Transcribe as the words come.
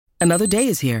Another day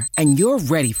is here, and you're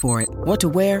ready for it. What to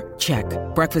wear? Check.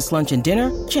 Breakfast, lunch, and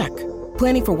dinner? Check.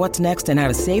 Planning for what's next and how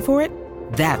to save for it?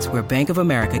 That's where Bank of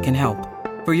America can help.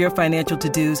 For your financial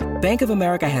to-dos, Bank of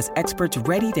America has experts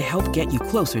ready to help get you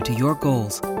closer to your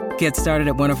goals. Get started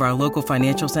at one of our local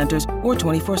financial centers or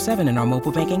 24/7 in our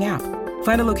mobile banking app.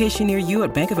 Find a location near you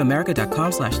at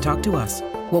bankofamerica.com/talktous.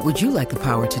 What would you like the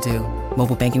power to do?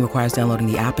 Mobile banking requires downloading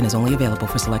the app and is only available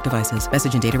for select devices.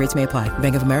 Message and data rates may apply.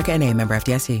 Bank of America N.A., member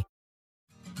FDIC.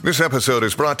 This episode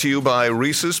is brought to you by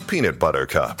Reese's Peanut Butter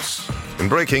Cups. In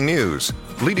breaking news,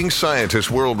 leading scientists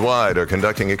worldwide are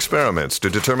conducting experiments to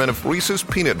determine if Reese's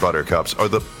Peanut Butter Cups are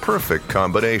the perfect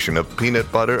combination of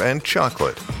peanut butter and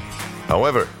chocolate.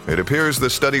 However, it appears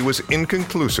the study was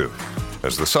inconclusive,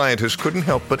 as the scientists couldn't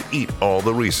help but eat all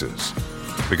the Reese's.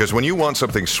 Because when you want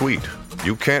something sweet,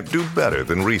 you can't do better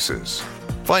than Reese's.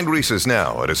 Find Reese's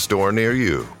now at a store near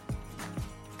you.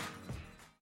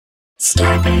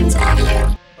 Starburns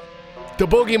Audio. The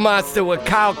Boogie Monster with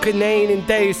Kyle Kinane and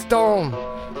Dave Storm.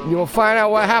 You'll find out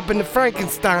what happened to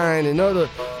Frankenstein and other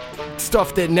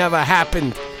stuff that never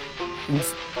happened.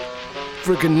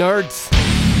 Freaking nerds.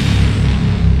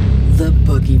 The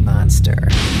Boogie Monster.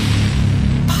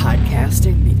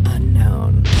 Podcasting the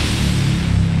unknown.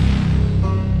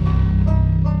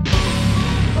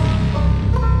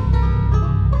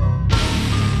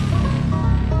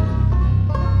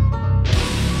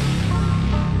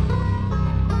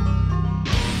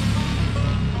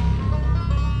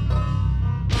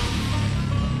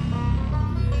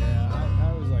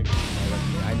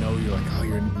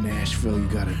 You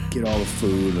gotta get all the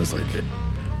food. I was like,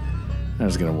 I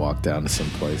was gonna walk down to some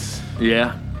place.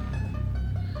 Yeah.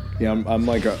 Yeah, I'm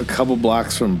like a couple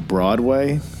blocks from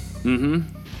Broadway. Mm-hmm.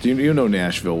 You know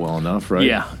Nashville well enough, right?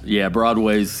 Yeah.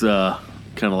 Broadway's kind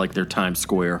of like their Times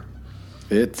Square.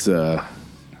 It's a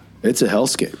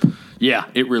hellscape. Yeah,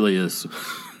 it really is.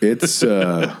 It's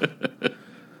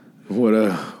what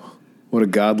a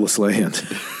godless land.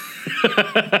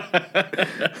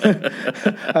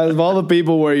 Out of all the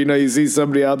people where you see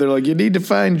somebody out there like you need to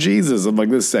find Jesus, I'm like,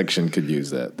 this section could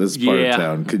use that. This part of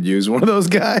town could use one of those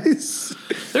guys.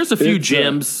 There's a few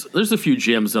gems. There's a few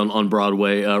gems on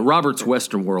Broadway. Robert's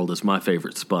Western World is my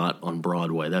favorite spot on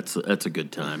Broadway. That's a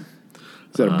good time.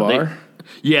 Is that a bar?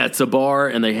 It's a bar,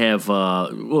 and they have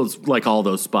it's like all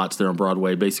those spots there on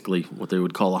Broadway. Basically, what they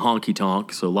would call a honky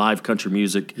tonk, so live country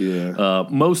music.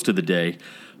 Most of the day.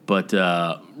 But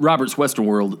Robert's Western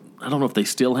World, I don't know if they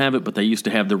still have it, but they used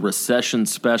to have the recession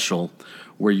special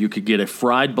where you could get a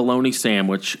fried bologna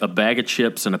sandwich, a bag of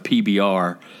chips, and a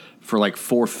PBR for like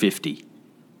 $4.50,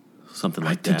 something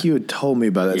like that. I think you had told me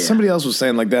about that. Yeah. Somebody else was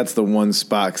saying like that's the one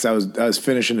spot because I was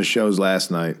finishing the shows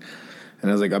last night, and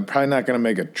I was like, I'm probably not going to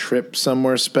make a trip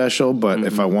somewhere special, but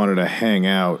if I wanted to hang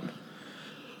out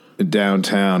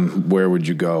downtown, where would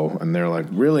you go? And they're like,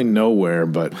 really nowhere,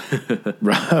 but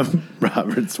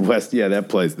Robert's West. Yeah, that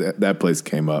place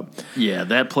came up. Yeah,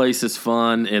 that place is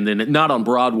fun. And then not on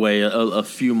Broadway, a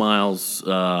few miles,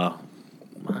 I'm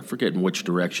forgetting which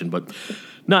direction, but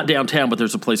not downtown, but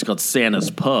there's a place called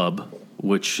Santa's Pub,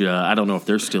 which I don't know if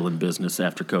they're still in business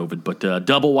after COVID, but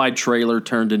double wide trailer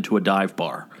turned into a dive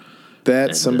bar.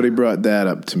 Somebody brought that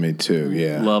up to me too,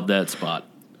 yeah. Love that spot.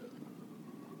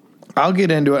 I'll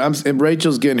get into it.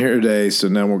 Rachel's getting here today, so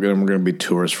now we're gonna be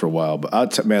tourists for a while. But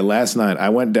last night I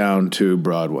went down to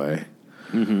Broadway,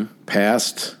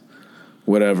 past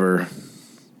whatever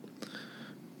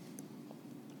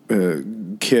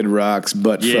Kid Rock's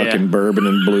butt fucking bourbon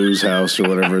and blues house or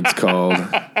whatever it's called.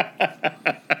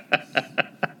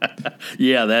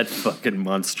 Yeah, that fucking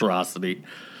monstrosity.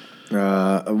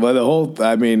 But the whole,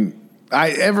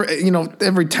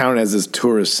 every town has this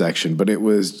tourist section, but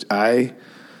I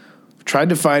tried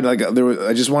to find I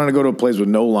just wanted to go to a place with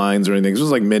no lines or anything. It was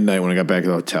like midnight when I got back to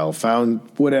the hotel. Found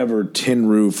whatever tin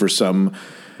roof or something,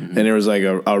 and there was like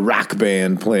a rock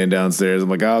band playing downstairs. I'm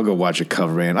like, I'll go watch a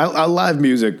cover band. I live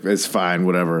music is fine,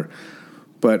 whatever.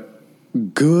 But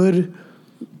good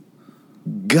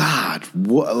God,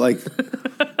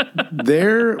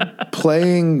 they're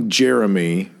playing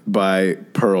Jeremy by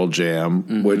Pearl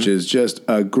Jam, which is just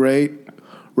a great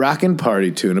rockin'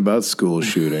 party tune about school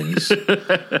shootings.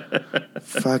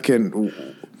 Fucking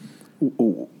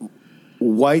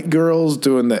white girls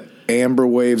doing the Amber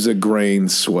Waves of Grain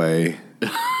sway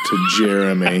to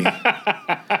Jeremy.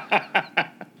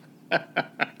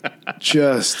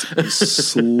 Just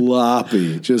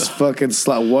sloppy. Just fucking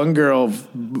sloppy. One girl,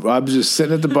 I'm just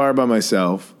sitting at the bar by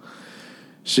myself.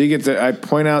 She gets it. I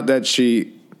point out that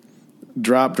she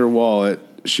dropped her wallet.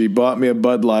 She bought me a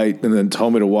Bud Light and then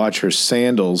told me to watch her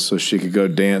sandals so she could go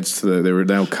dance to they were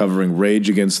now covering Rage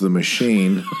Against the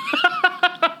Machine.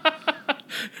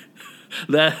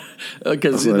 That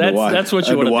because that's what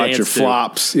you want to watch dance your to.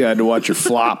 flops. Yeah, I had to watch your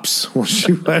flops when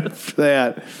she went for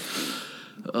that.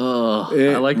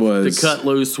 I like to cut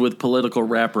loose with political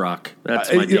rap rock.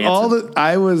 That's my dancing.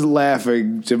 I was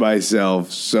laughing to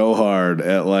myself so hard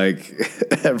at like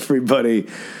everybody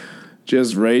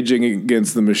just raging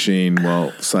against the machine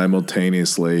while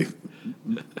simultaneously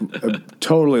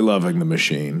totally loving the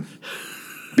machine,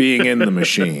 being in the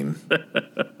machine.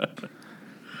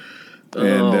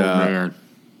 And man.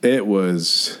 It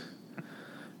was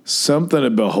something to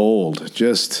behold.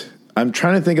 I'm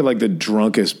trying to think of like the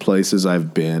drunkest places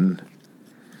I've been.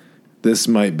 This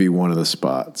might be one of the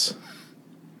spots.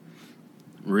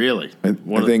 Really? I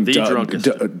think the drunkest.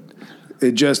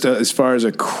 It just as far as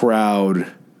a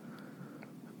crowd,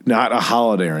 not a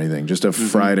holiday or anything, just a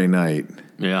Friday night.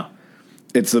 Yeah.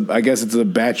 I guess it's the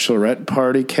bachelorette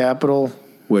party capital,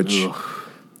 which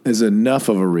is enough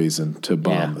of a reason to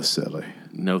bomb the city.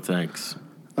 No thanks.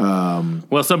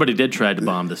 Well, somebody did try to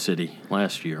bomb the city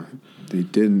last year. They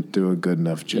didn't do a good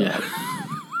enough job. Yeah.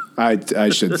 I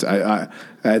should say.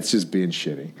 That's just being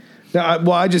shitty.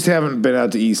 No, I just haven't been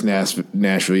out to East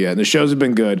Nashville yet, and the shows have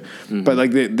been good. But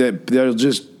like they're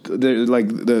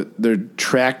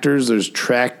tractors. There's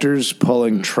tractors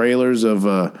pulling trailers of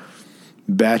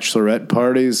bachelorette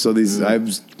parties. So I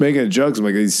was making jokes. I'm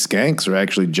like, these skanks are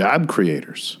actually job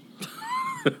creators.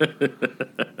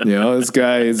 This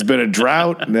guy, it's been a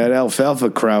drought, and that alfalfa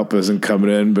crop isn't coming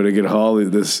in, but I get haul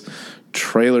this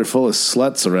trailer full of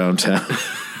sluts around town.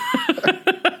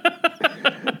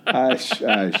 I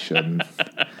shouldn't.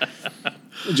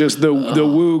 Just the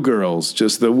woo girls,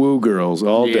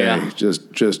 all day.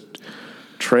 Just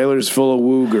trailers full of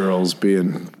woo girls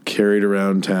being carried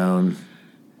around town.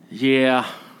 Yeah,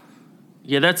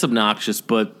 that's obnoxious,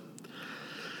 but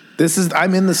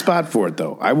I'm in the spot for it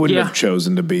though. I wouldn't have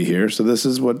chosen to be here, so this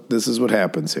is what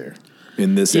happens here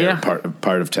in this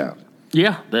part of town.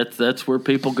 Yeah, that's where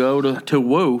people go to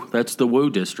woo. That's the woo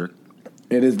district.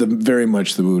 It is very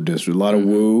much the woo district. A lot of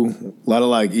woo, a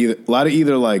lot of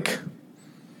either like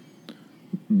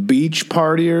beach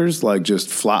partiers, like just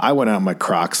fly. I went out in my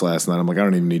Crocs last night. I'm like, I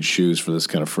don't even need shoes for this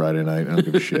kind of Friday night. I don't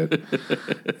give a shit.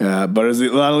 But it's a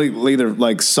lot of either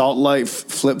like Salt Life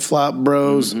flip flop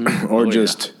bros or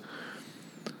just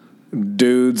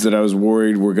dudes that I was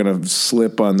worried were gonna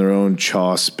slip on their own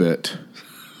chaw spit.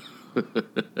 A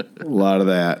lot of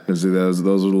that. Those are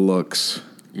the looks.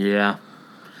 Yeah.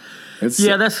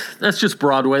 That's just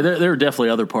Broadway. There are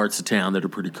definitely other parts of town that are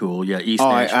pretty cool. Yeah, East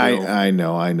Nashville. I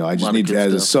know. I just need to,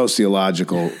 as a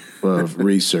sociological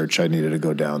research, I needed to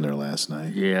go down there last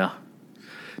night. Yeah.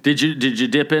 Did you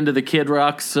dip into the Kid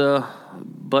Rock's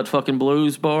butt fucking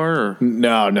blues bar? Or?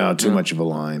 No, too much of a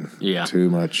line. Yeah.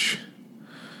 Too much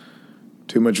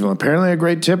of a line. Apparently a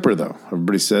great tipper, though.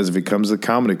 Everybody says if he comes to the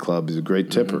comedy club, he's a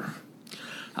great tipper.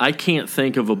 I can't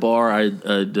think of a bar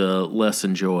I'd less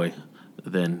enjoy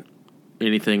than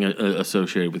anything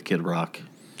associated with Kid Rock,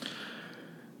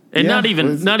 and not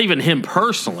even him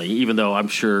personally. Even though I'm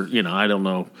sure, I don't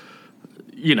know,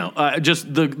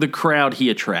 just the crowd he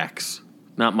attracts.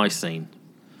 Not my scene.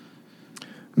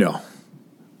 No,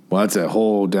 well, that's a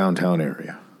whole downtown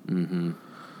area.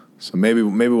 So maybe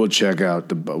we'll check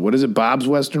out what is it? Bob's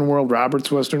Western World,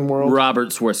 Robert's Western World,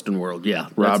 Robert's Western World. Yeah,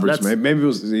 Robert's. Maybe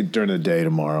we'll see during the day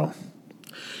tomorrow.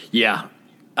 Yeah.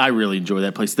 I really enjoy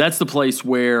that place. That's the place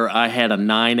where I had a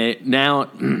 9-hour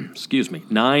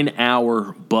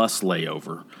bus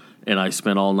layover, and I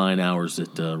spent all 9 hours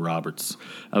at Roberts.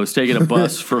 I was taking a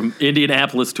bus from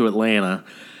Indianapolis to Atlanta,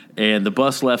 and the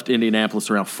bus left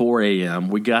Indianapolis around 4 a.m.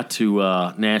 We got to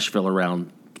Nashville around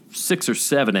 6 or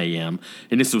 7 a.m.,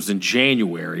 and this was in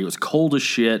January. It was cold as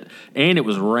shit, and it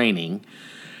was raining,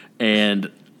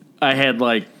 and I had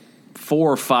like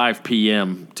 4 or 5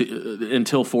 p.m.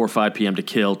 until 4 or 5 p.m. to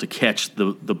kill to catch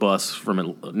the bus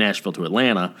from Nashville to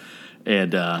Atlanta,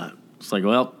 and it's like,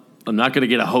 well, I'm not going to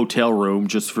get a hotel room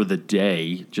just for the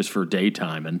day, just for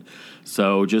daytiming,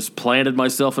 so just planted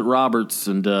myself at Roberts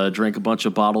and drank a bunch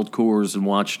of bottled Coors and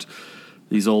watched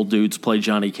these old dudes play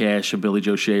Johnny Cash and Billy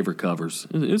Joe Shaver covers.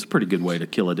 It's a pretty good way to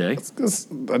kill a day.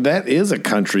 That is a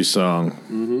country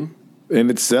song in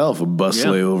itself, a bus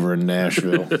layover in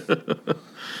Nashville.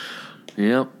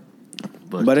 Yep.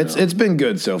 But it's been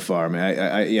good so far,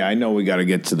 man. I know we got to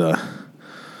get to the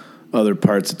other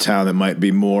parts of town that might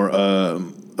be more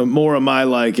of my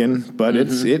liking, but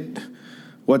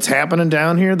what's happening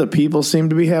down here, the people seem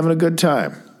to be having a good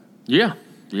time. Yeah.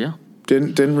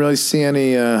 Didn't really see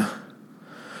any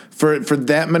for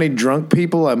that many drunk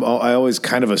people. I always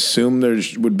kind of assumed there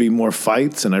would be more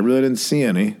fights, and I really didn't see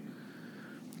any.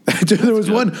 There was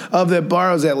one of that bar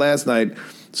I was at last night.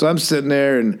 So I'm sitting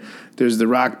there, and there's the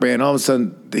rock band. All of a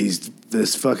sudden,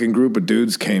 this fucking group of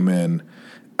dudes came in,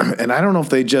 and I don't know if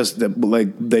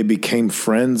they became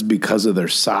friends because of their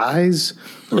size,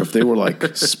 or if they were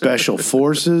like special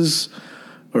forces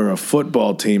or a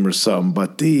football team or something.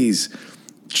 But these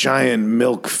giant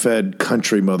milk-fed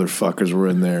country motherfuckers were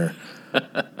in there.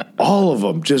 All of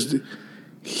them, just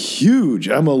huge.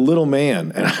 I'm a little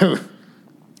man, and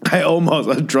I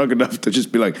was drunk enough to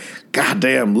just be like, God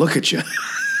damn, look at you.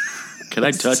 Can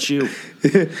I touch you?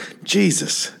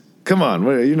 Jesus. Come on.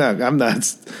 I'm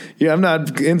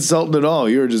not insulting at all.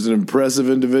 You're just an impressive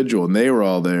individual. And they were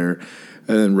all there.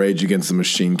 And then Rage Against the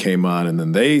Machine came on, and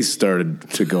then they started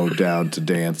to go down to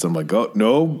dance. I'm like, oh,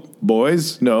 no,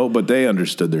 boys, no. But they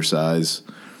understood their size.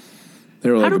 They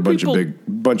were like a bunch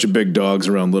of big dogs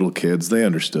around little kids. They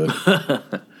understood.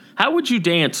 How would you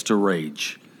dance to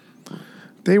Rage?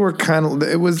 They were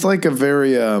it was like a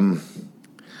very, it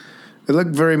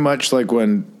looked very much like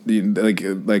when,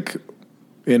 like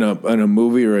in a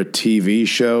movie or a TV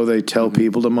show, they tell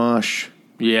people to mosh.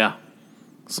 Yeah.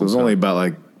 So it was only about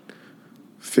like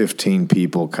 15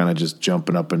 people kind of just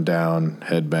jumping up and down,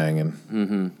 headbanging.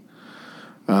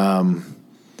 Mm-hmm.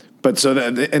 But so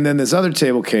and then this other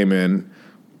table came in,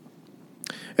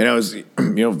 and I was,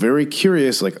 very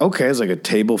curious, like, okay, it's like a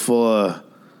table full of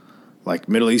like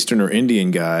Middle Eastern or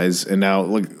Indian guys, and now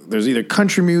like there's either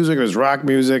country music or there's rock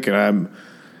music, and I'm,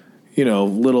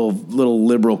 little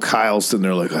liberal Kyle sitting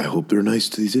there like, I hope they're nice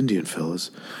to these Indian fellas,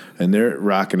 and they're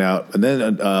rocking out, and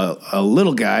then a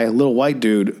little guy, a little white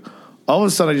dude, all of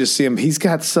a sudden I just see him, he's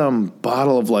got some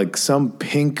bottle of like some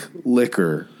pink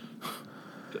liquor,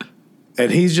 and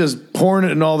he's just pouring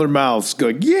it in all their mouths,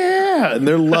 going, yeah, and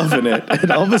they're loving it. And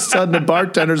all of a sudden, the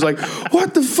bartender's like,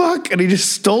 what the fuck? And he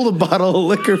just stole the bottle of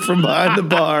liquor from behind the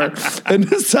bar and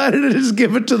decided to just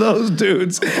give it to those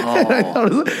dudes.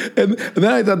 Oh. And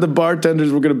then I thought the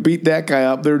bartenders were going to beat that guy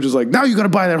up. They were just like, now you got to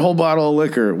buy that whole bottle of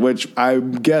liquor, which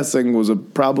I'm guessing was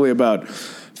probably about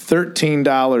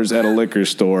 $13 at a liquor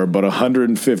store, but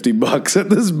 $150 at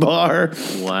this bar.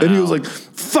 Wow. And he was like,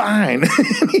 fine.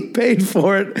 And he paid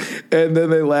for it. And then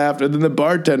they laughed. And then the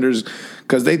bartenders,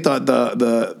 because they thought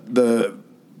the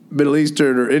Middle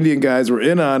Eastern or Indian guys were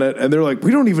in on it, and they're like,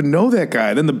 we don't even know that guy.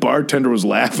 And then the bartender was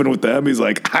laughing with them. He's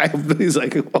like,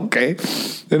 okay.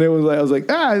 And I was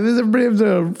like, everybody has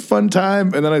a fun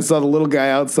time. And then I saw the little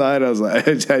guy outside. I was like,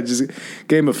 I just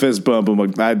gave him a fist bump. I'm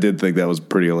like, I did think that was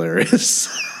pretty hilarious.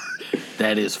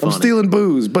 That is funny. I'm stealing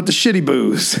booze, but the shitty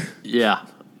booze. Yeah.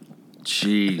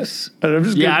 Jeez. And I'm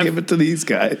just going to give it to these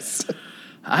guys.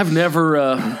 I've never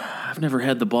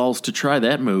had the balls to try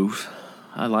that move.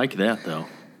 I like that, though.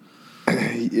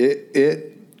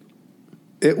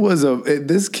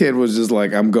 This kid was just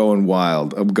like, I'm going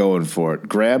wild. I'm going for it.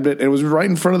 Grabbed it. And it was right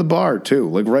in front of the bar, too.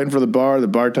 Like, right in front of the bar. The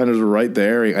bartenders were right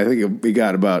there. I think he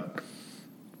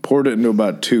poured it into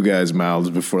about two guys' mouths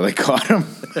before they caught him.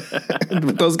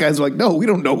 But those guys were like, no, we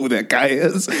don't know who that guy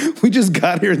is. We just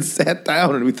got here and sat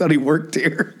down, and we thought he worked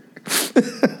here.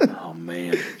 Oh,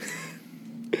 man.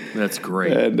 That's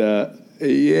great. And,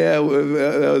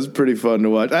 that was pretty fun to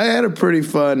watch. I had a pretty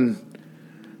fun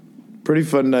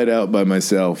night out by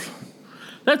myself.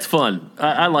 That's fun.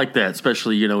 I like that,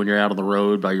 especially, when you're out on the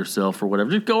road by yourself or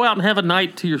whatever. Just go out and have a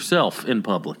night to yourself in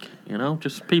public,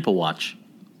 just people watch.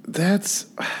 I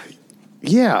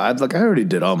already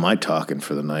did all my talking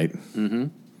for the night. Mm-hmm.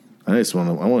 I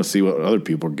want to see what other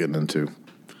people are getting into.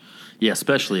 Yeah,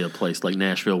 especially a place like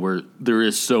Nashville where there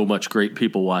is so much great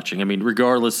people watching. I mean,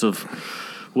 regardless of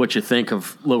what you think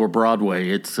of Lower Broadway,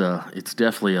 it's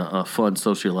definitely a fun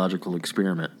sociological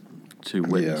experiment to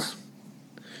witness.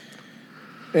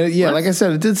 And like I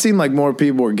said, it did seem like more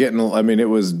people were getting. I mean, it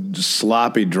was just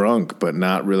sloppy drunk, but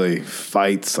not really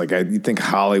fights. Like you think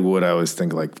Hollywood, I always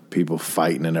think like people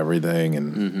fighting and everything,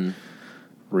 and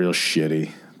real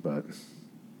shitty. But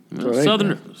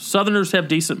Southerners have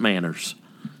decent manners,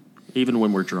 even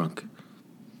when we're drunk.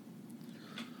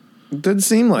 It did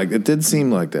seem like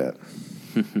that.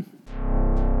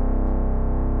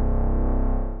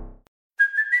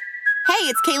 Hey,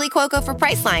 it's Kaylee Cuoco for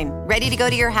Priceline. Ready to go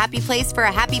to your happy place for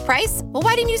a happy price? Well,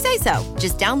 why didn't you say so?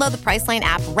 Just download the Priceline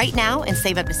app right now and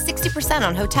save up to 60%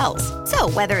 on hotels.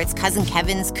 So whether it's Cousin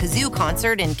Kevin's Kazoo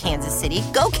Concert in Kansas City,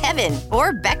 go Kevin,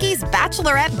 or Becky's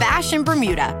Bachelorette Bash in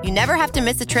Bermuda, you never have to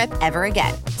miss a trip ever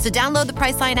again. So download the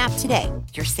Priceline app today.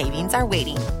 Your savings are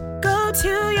waiting. Go to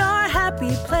your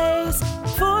happy place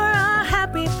for a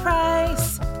happy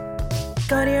price.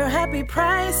 Go to your happy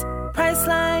price,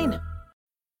 Priceline.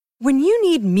 When you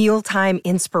need mealtime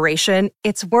inspiration,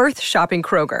 it's worth shopping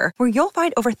Kroger, where you'll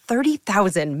find over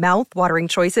 30,000 mouth-watering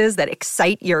choices that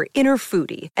excite your inner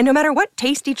foodie. And no matter what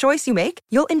tasty choice you make,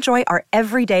 you'll enjoy our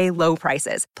everyday low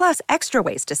prices, plus extra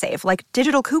ways to save, like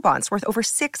digital coupons worth over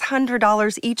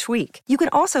 $600 each week. You can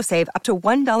also save up to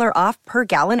 $1 off per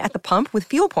gallon at the pump with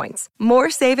fuel points.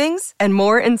 More savings and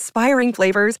more inspiring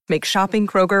flavors make shopping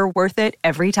Kroger worth it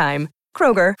every time.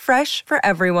 Kroger, fresh for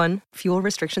everyone. Fuel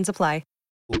restrictions apply.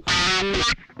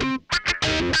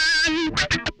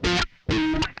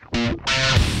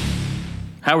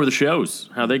 How are the shows?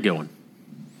 How are they going?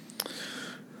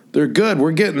 They're good.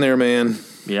 We're getting there, man.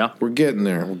 Yeah, we're getting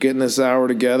there. We're getting this hour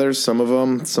together. Some of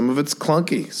it's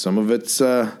clunky. Some of it's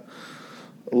a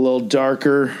little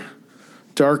darker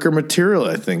material.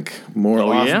 I think more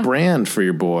off-brand for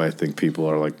your boy. I think people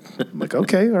are like,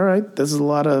 okay, all right. This is a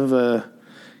lot of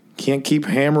can't keep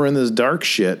hammering this dark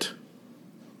shit.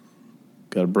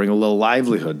 Got to bring a little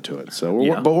livelihood to it.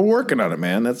 So, but we're working on it,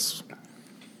 man. That's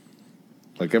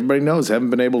like everybody knows. Haven't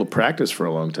been able to practice for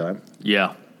a long time.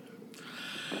 Yeah.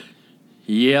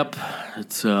 Yep.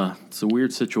 It's a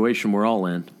weird situation we're all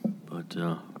in. But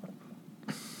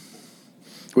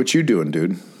what you doing,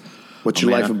 dude? What's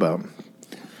your life about?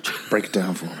 Break it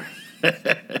down for me.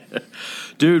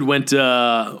 Dude,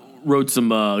 rode some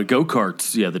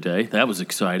go-karts the other day. That was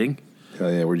exciting. Oh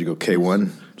yeah, where'd you go?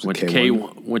 K1. Went to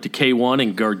K1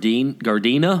 in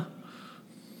Gardena,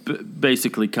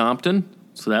 basically Compton.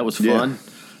 So that was fun,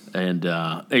 and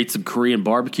ate some Korean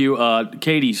barbecue.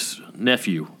 Katie's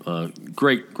nephew,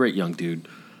 great young dude,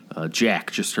 Jack,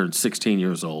 just turned 16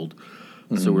 years old.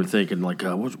 Mm-hmm. So we're thinking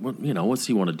what's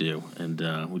he want to do?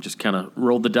 And we just kind of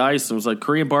rolled the dice and was like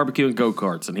Korean barbecue and go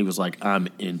karts, and he was like, I'm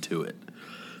into it.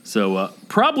 So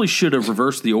probably should have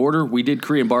reversed the order. We did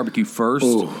Korean barbecue first.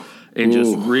 And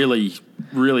just really,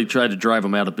 really tried to drive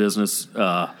them out of business.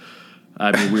 I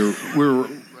mean, we were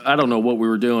I don't know what we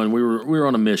were doing. We were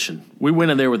on a mission. We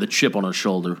went in there with a chip on our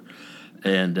shoulder,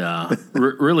 and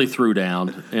really threw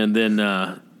down. And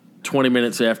then 20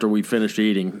 minutes after we finished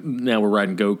eating, now we're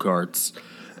riding go karts.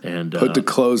 And put the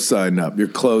closed sign up. You're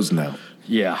closed now.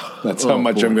 Yeah, that's how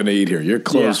much I'm going to eat here. You're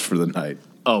closed for the night.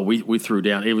 Oh, we threw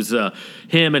down. It was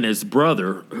him and his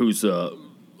brother, who's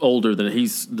older than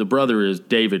the brother is.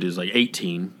 David is like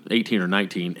 18 or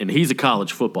 19, and he's a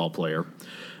college football player,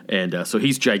 and so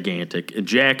he's gigantic, and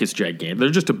Jack is gigantic.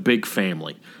 They're just a big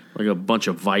family, like a bunch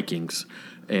of Vikings,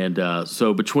 and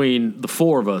so between the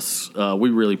four of us,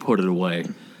 we really put it away,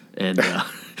 and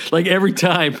like every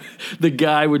time the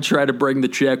guy would try to bring the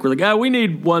check, we're like, we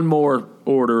need one more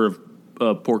order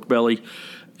of pork belly,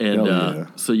 and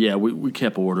so we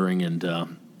kept ordering, and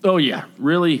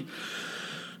really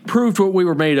proved what we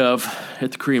were made of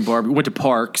at the Korean barbecue. Went to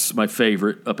Parks, my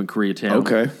favorite, up in Koreatown.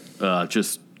 Okay.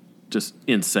 Just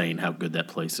insane how good that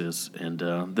place is. And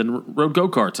then rode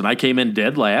go-karts, and I came in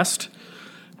dead last.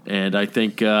 And I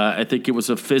think it was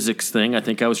a physics thing. I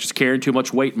think I was just carrying too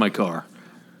much weight in my car.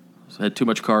 So I had too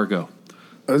much cargo.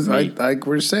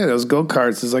 We're saying those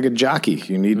go-karts is like a jockey.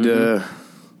 You need the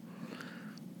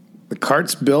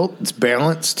cart's built, it's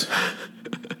balanced.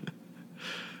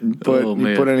 But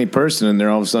you put any person in there,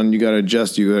 all of a sudden you got to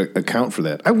adjust, you got to account for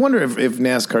that. I wonder if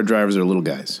NASCAR drivers are little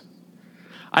guys.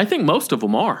 I think most of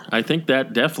them are. I think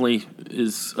that definitely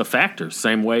is a factor.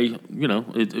 Same way,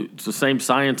 it's the same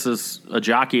science as a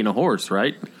jockey and a horse,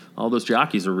 right? All those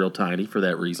jockeys are real tiny for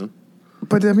that reason.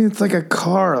 But, I mean, it's like a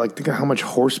car. Like, think of how much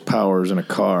horsepower is in a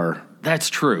car. That's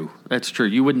true.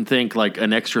 You wouldn't think like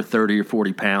an extra 30 or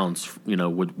 40 pounds,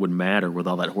 would matter with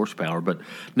all that horsepower. But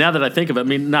now that I think of it, I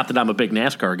mean, not that I'm a big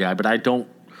NASCAR guy, but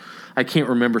I can't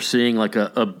remember seeing like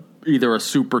either a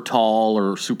super tall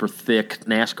or super thick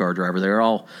NASCAR driver. They're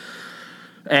all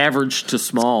average to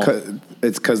small.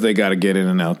 It's because they got to get in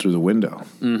and out through the window.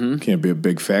 Mm-hmm. Can't be a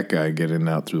big fat guy get in and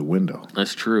out through the window.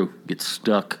 That's true. Get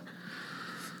stuck.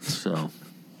 So...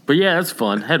 But yeah, that's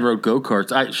fun. Had rode go-karts.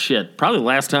 Probably the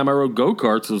last time I rode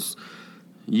go-karts was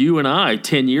you and I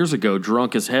 10 years ago,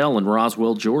 drunk as hell in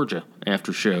Roswell, Georgia,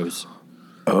 after shows.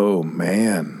 Oh,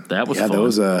 man. That was fun. That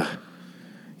was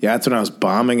that's when I was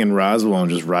bombing in Roswell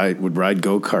and just would ride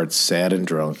go-karts sad and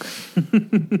drunk.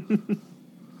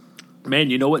 Man,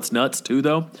 you know what's nuts, too,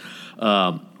 though?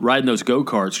 Riding those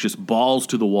go-karts, just balls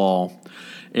to the wall.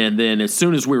 And then as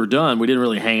soon as we were done, we didn't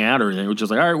really hang out or anything. We were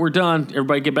just like, all right, we're done.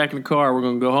 Everybody get back in the car. We're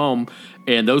going to go home.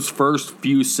 And those first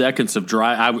few seconds of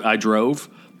I drove.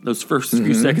 Those first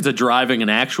few seconds of driving an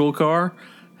actual car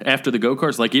after the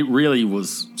go-karts, like it really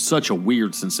was such a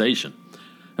weird sensation.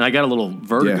 And I got a little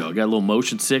vertigo. I got a little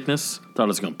motion sickness. Thought I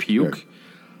was going to puke.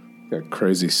 Got a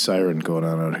crazy siren going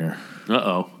on out here.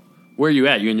 Uh-oh. Where are you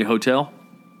at? You in your hotel?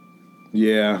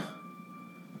 Yeah.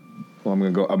 Well, I'm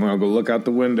gonna go look out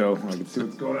the window. I can see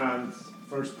what's going on. It's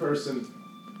first person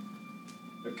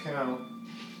account.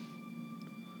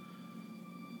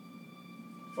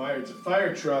 It's a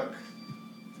fire truck.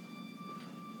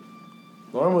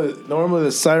 Normally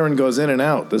the siren goes in and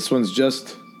out. This one's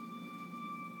just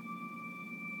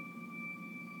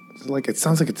it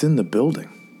sounds like it's in the building.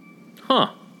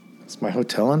 Huh. Is my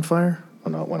hotel on fire? Oh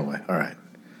no, it went away. All right.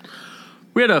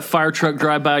 We had a fire truck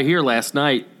drive by here last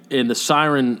night, and the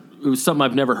siren, it was something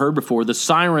I've never heard before. The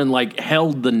siren,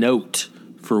 held the note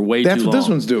for way too long. That's what this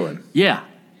one's doing. Yeah.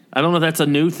 I don't know if that's a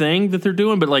new thing that they're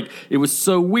doing, but, it was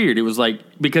so weird. It was,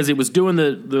 because it was doing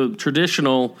the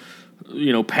traditional,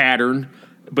 pattern,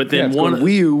 but then it's going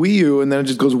wee-oo, and then it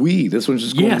just goes wee. This one's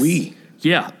just going wee.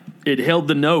 Yeah. It held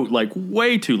the note,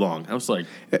 way too long. I was like,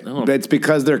 oh. It's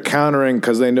because they're countering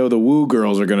because they know the woo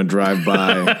girls are going to drive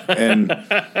by and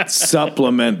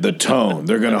supplement the tone.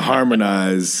 They're going to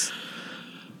harmonize.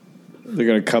 They're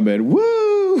going to come in,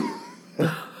 woo!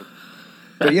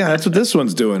 But yeah, that's what this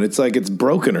one's doing. It's like it's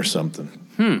broken or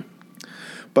something.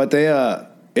 But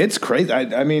it's crazy.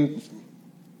 I mean,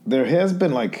 there has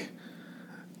been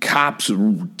cops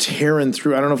tearing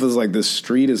through. I don't know if this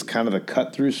street is kind of the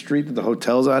cut-through street that the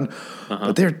hotel's on,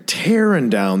 but they're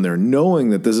tearing down there, knowing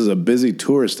that this is a busy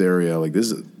tourist area.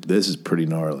 This is pretty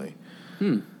gnarly.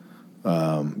 You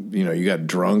got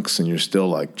drunks, and you're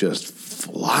still just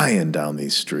flying down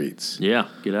these streets. Yeah,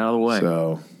 get out of the way.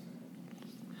 So,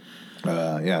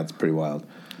 yeah, it's pretty wild,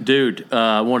 dude.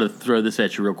 I want to throw this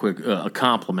at you real quick. A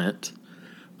compliment.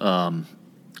 I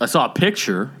saw a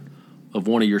picture of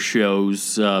one of your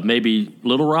shows, maybe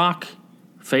Little Rock,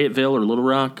 Fayetteville or Little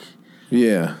Rock.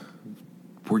 Yeah.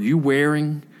 Were you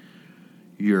wearing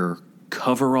your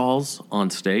coveralls on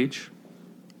stage?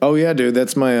 Oh yeah, dude.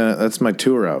 That's my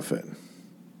tour outfit.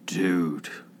 Dude,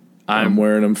 I'm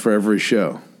wearing them for every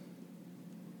show.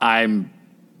 I'm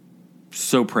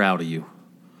so proud of you.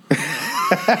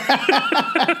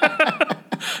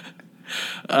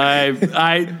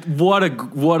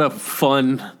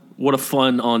 What a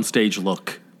fun on stage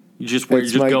look. You're just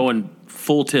going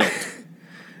full tilt.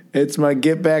 It's my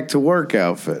get back to work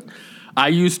outfit. I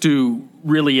used to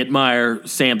really admire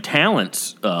Sam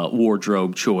Tallent's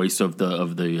wardrobe choice of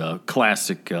the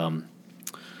classic.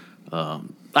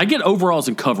 I get overalls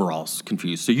and coveralls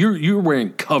confused. So you're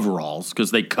wearing coveralls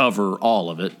because they cover all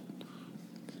of it.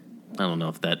 I don't know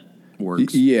if that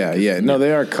works. Yeah. No,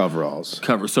 they are coveralls.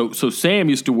 So Sam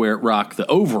used to rock the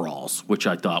overalls, which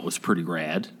I thought was pretty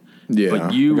rad. Yeah,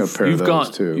 but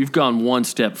you've gone one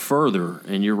step further,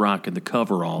 and you're rocking the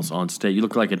coveralls on stage. You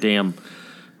look like you're in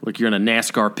a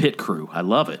NASCAR pit crew. I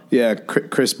love it. Yeah,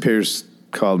 Chris Pierce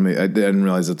called me. I didn't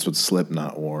realize that's what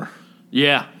Slipknot wore.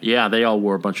 Yeah, they all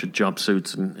wore a bunch of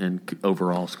jumpsuits and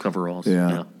overalls, coveralls.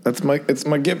 Yeah. It's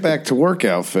my get back to work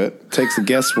outfit. Takes the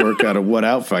guesswork out of what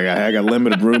outfit I got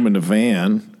limited room in the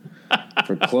van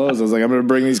for clothes. I was like, I'm going to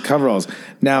bring these coveralls.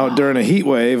 Now, during a heat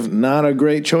wave, not a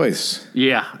great choice.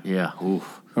 Yeah.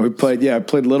 Oof. I played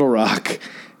Little Rock,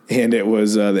 and it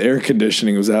was the air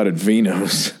conditioning was out at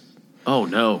Vino's. Oh,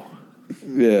 no.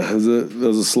 Yeah, it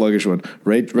was a sluggish one.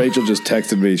 Rachel just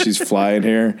texted me. She's flying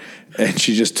here, and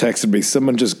she just texted me,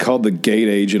 someone just called the gate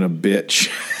agent a bitch.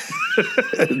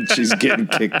 She's getting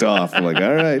kicked off. I'm like,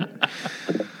 all right.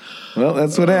 Well,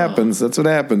 that's what happens. That's what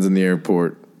happens in the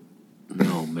airport.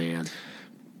 Oh, man.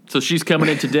 So she's coming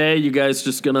in today. You guys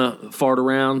just going to fart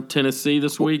around Tennessee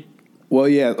this week? Well,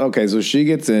 yeah. Okay, so she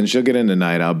gets in. She'll get in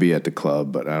tonight. I'll be at the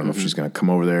club, but I don't know if she's going to come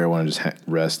over there. I want to just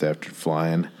rest after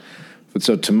flying. But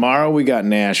so tomorrow we got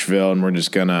Nashville, and we're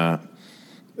just going to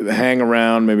hang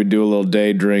around, maybe do a little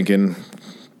day drinking.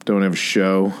 Don't have a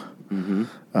show.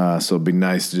 So it'd be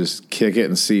nice to just kick it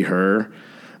and see her.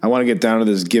 I want to get down to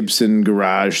this Gibson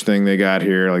garage thing they got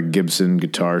here, like Gibson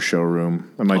guitar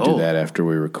showroom. I might do that after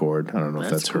we record. I don't know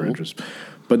if that's her interest.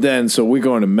 But then, so we're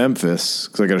going to Memphis,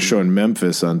 because I got a show in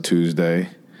Memphis on Tuesday.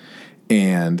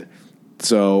 And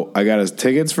so I got us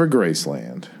tickets for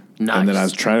Graceland. Nice. And then I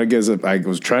was trying to get us a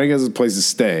place to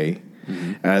stay.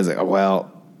 And I was like, oh,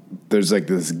 well, there's like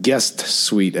this guest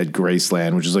suite at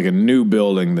Graceland, which is like a new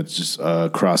building that's just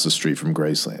across the street from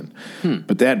Graceland.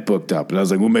 But that booked up. And I was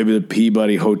like, well, maybe the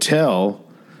Peabody Hotel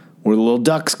where the little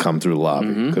ducks come through the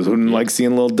lobby. Because who didn't like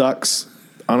seeing little ducks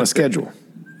on a schedule?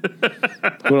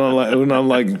 Who don't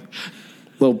like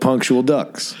little punctual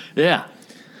ducks? Yeah.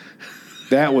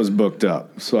 That was booked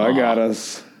up. So I got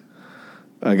us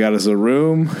a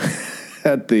room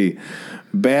at the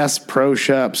Bass Pro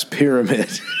Shops Pyramid.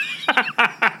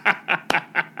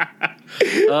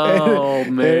 Oh,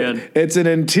 man. It's an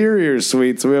interior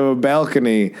suite, so we have a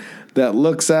balcony that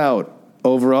looks out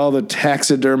over all the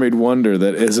taxidermied wonder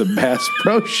that is a Bass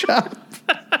Pro Shop.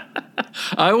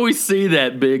 I always see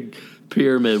that big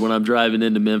pyramid when I'm driving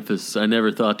into Memphis. I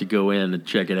never thought to go in and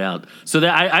check it out. So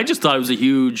that I just thought it was a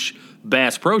huge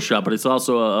Bass Pro Shop, but it's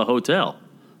also a hotel.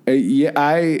 Yeah,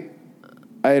 I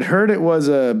had heard it was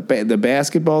the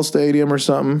basketball stadium or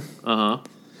something.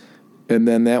 And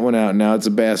then that went out. Now it's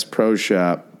a Bass Pro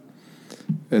Shop,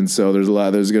 and so there's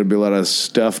going to be a lot of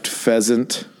stuffed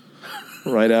pheasant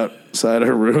right outside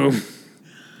our room.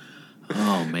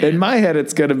 Oh man! In my head,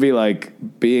 it's going to be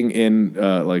like being in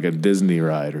like a Disney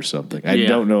ride or something. I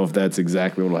don't know if that's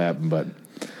exactly what will happen, but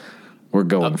we're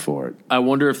going for it. I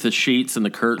wonder if the sheets and the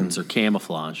curtains are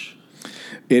camouflage.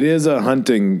 It is a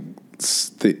hunting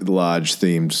lodge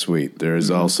themed suite. There is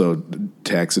also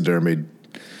taxidermied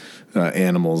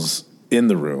animals in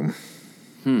the room.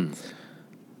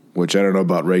 Which I don't know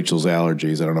about Rachel's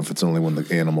allergies. I don't know if it's only when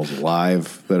the animal's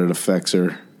alive that it affects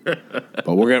her.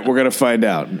 But we're gonna find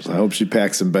out. I hope she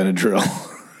packs some Benadryl.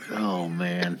 Oh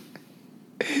man,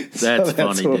 that's that's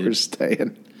funny, where dude. we're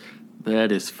staying.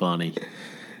 That is funny.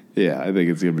 Yeah, I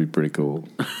think it's gonna be pretty cool.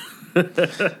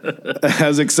 I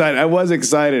was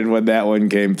excited when that one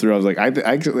came through. I was like, I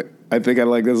think I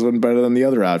like this one better than the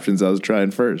other options I was trying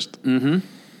first.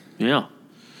 Yeah.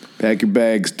 Pack your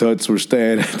bags, Toots. We're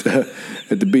staying at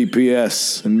the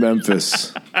BPS in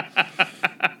Memphis.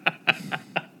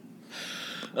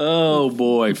 Oh,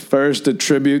 boy. First, a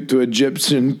tribute to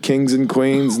Egyptian kings and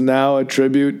queens. Now, a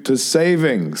tribute to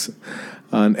savings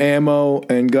on ammo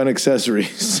and gun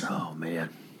accessories. Oh, man.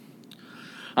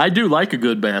 I do like a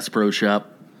good Bass Pro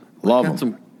Shop. Love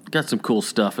them. Got some cool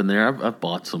stuff in there. I've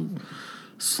bought some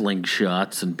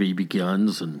slingshots and BB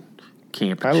guns and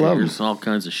camper chairs, all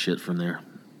kinds of shit from there.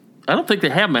 I don't think they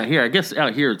have them out here. I guess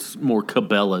out here it's more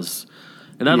Cabela's.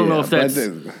 And I don't know if that's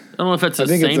the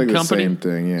same company. The same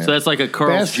thing, yeah. So that's like a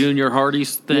Carl's Jr.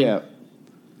 Hardee's thing. Yeah.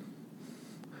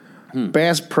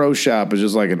 Bass Pro Shop is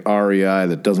just like an REI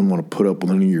that doesn't want to put up with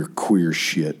any of your queer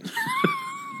shit.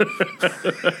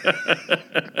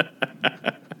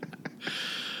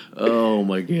 Oh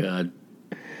my God.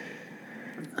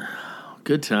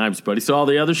 Good times, buddy. So all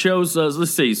the other shows, let's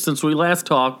see, since we last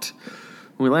talked,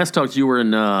 you were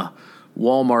in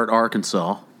Walmart,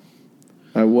 Arkansas.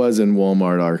 I was in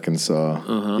Walmart,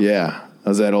 Arkansas. Yeah. I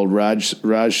was at old Raj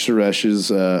Suresh's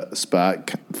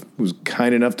spot. Was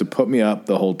kind enough to put me up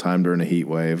the whole time during a heat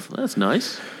wave. That's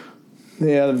nice.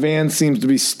 Yeah, the van seems to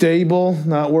be stable,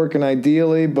 not working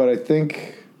ideally, but I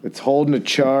think it's holding a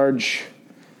charge.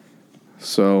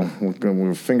 So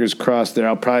we're fingers crossed there.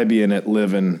 I'll probably be in it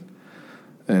living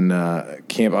and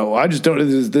camp. I just don't know.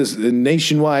 There's this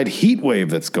nationwide heat wave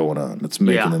that's going on that's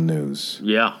making the news.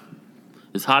 Yeah.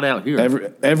 It's hot out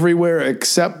here. Everywhere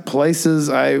except places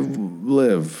I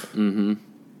live. Mm-hmm.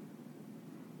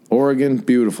 Oregon,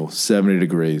 beautiful, 70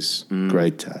 degrees.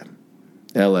 Great time.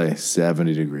 L.A.,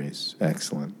 70 degrees.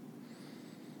 Excellent.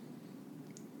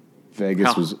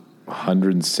 Vegas was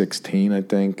 116, I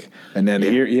think. And then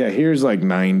here's like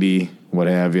 90, what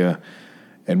have you.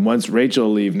 And once Rachel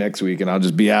will leave next week, and I'll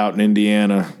just be out in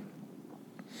Indiana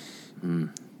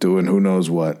doing who knows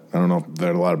what. I don't know if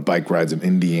there are a lot of bike rides in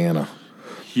Indiana.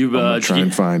 I'm going to try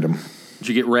and find them. Did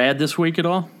you get rad this week at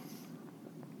all?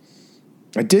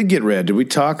 I did get rad. Did we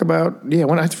talk about? Yeah,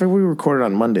 I think we recorded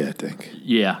on Monday, I think.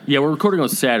 Yeah, we're recording on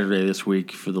Saturday this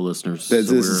week for the listeners. This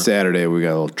is Saturday. We got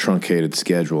a little truncated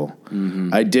schedule.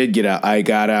 Mm-hmm. I did get out. I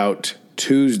got out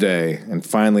Tuesday, and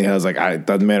finally I was like, it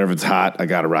doesn't matter if it's hot. I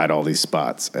got to ride all these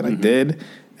spots. And I did,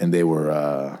 and they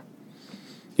were,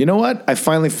 you know what? I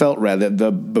finally felt rad.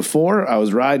 Before I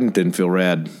was riding, didn't feel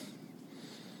rad.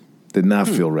 Did not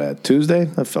feel rad. Tuesday,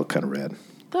 I felt kind of rad.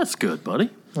 That's good, buddy.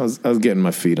 I was getting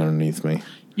my feet underneath me.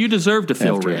 You deserve to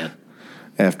feel rad.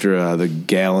 After the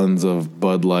gallons of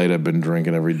Bud Light I've been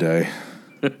drinking every day.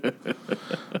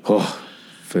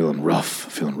 Feeling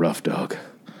rough, dog.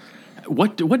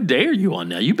 What day are you on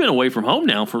now? You've been away from home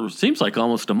now for seems like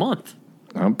almost a month.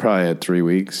 I'm probably at 3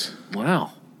 weeks.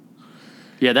 Wow.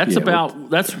 Yeah, that's about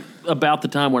the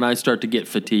time when I start to get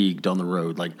fatigued on the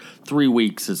road. Like 3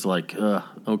 weeks is like,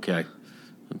 okay,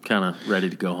 I'm kind of ready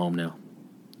to go home now.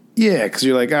 Yeah, because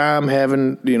you're like, I'm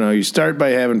having, you start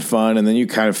by having fun, and then you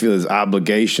kind of feel this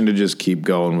obligation to just keep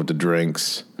going with the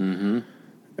drinks. Mm-hmm.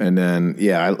 And then,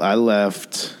 I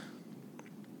left.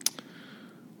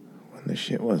 When the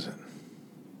shit was it?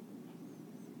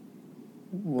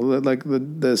 Well, like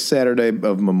the Saturday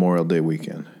of Memorial Day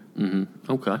weekend.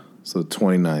 Mm-hmm. Okay. So the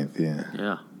 29th, yeah.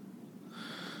 Yeah.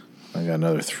 I got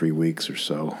another 3 weeks or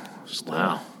so. Still.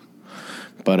 Wow.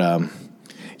 But,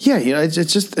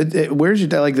 it's just, it wears you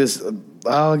down like this.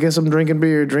 I guess I'm drinking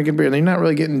beer. And you're not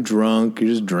really getting drunk. You're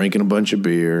just drinking a bunch of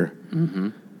beer. Mm-hmm.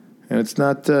 And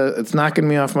it's knocking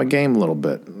me off my game a little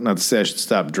bit. Not to say I should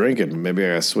stop drinking. Maybe I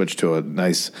gotta switch to a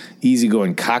nice,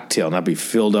 easygoing cocktail, not be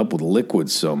filled up with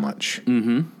liquids so much.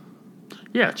 Mm-hmm.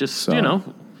 Yeah, just,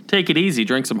 take it easy.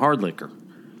 Drink some hard liquor.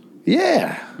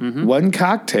 Yeah. Mm-hmm. One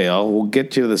cocktail will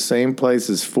get you to the same place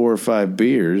as 4 or 5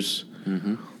 beers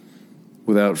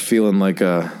without feeling like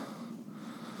a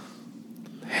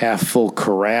half-full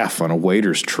carafe on a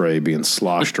waiter's tray being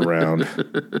sloshed around.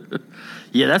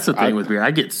 Yeah, that's the thing with beer.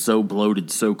 I get so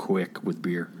bloated so quick with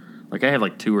beer. Like, I have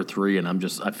like 2 or 3, and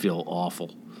I feel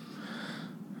awful.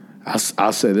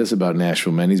 I'll say this about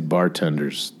Nashville, man. These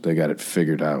bartenders, they got it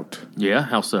figured out. Yeah?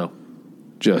 How so?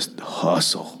 Just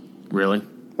hustle. Really?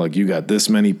 Like, you got this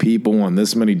many people and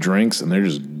this many drinks, and they're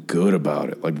just good about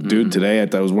it. Like, dude, today I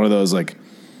thought it was one of those, like,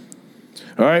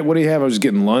 all right, what do you have? I was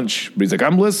getting lunch. But he's like,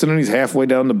 I'm listening. He's halfway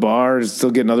down the bar. He's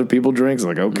still getting other people drinks.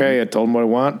 Like, okay, I told him what I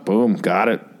want. Boom, got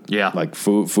it. Yeah. Like,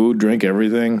 food, drink,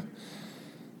 everything.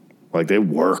 Like, they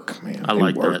work, man. I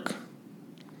like that.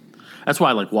 That's why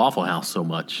I like Waffle House so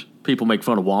much. People make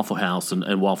fun of Waffle House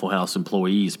and Waffle House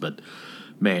employees, but,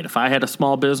 man, if I had a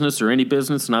small business or any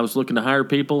business and I was looking to hire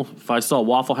people, if I saw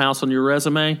Waffle House on your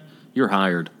resume, you're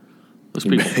hired. Those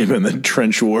people even the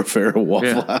trench warfare of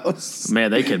Waffle House.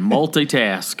 Man, they can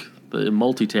multitask.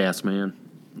 Man.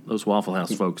 Those Waffle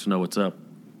House folks know what's up.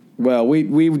 Well,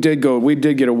 we did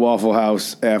get a Waffle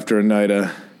House after a night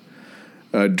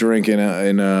of drinking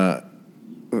in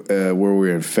where we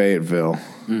were in Fayetteville.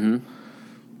 Mm-hmm.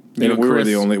 And we were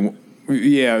the only.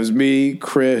 Yeah, it was me,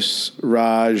 Chris,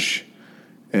 Raj,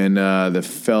 and the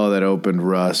fella that opened,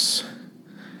 Russ.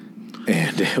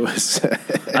 And it was.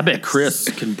 I bet Chris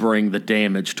can bring the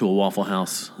damage to a Waffle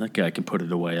House. That guy can put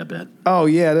it away, I bet. Oh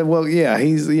yeah, well yeah,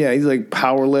 he's like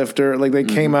power lifter. Like they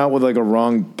came out with like a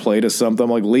wrong plate of something. I'm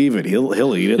like, leave it.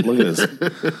 He'll eat it. Look at this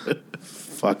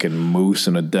fucking moose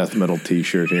in a death metal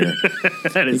T-shirt here.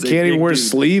 He can't even wear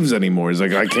sleeves anymore. He's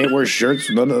like, I can't wear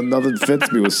shirts. Nothing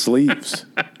fits me with sleeves.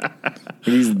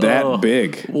 He's that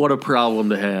big. What a problem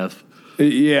to have.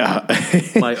 Yeah.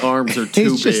 My arms are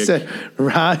too big.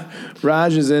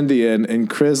 Raj is Indian, and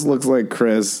Chris looks like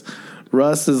Chris.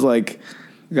 Russ is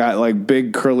got like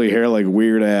big curly hair like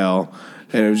Weird Al.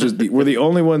 And it was just, we're the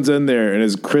only ones in there, and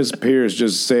it's Chris Pierce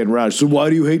just saying, Raj, so why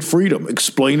do you hate freedom?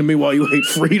 Explain to me why you hate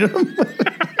freedom.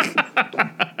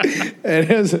 And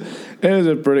it was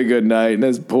a pretty good night. And it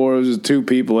was just 2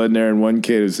 people in there, and one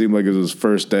kid who seemed like it was his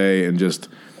first day, and just...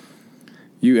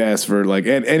 You asked for like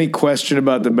any question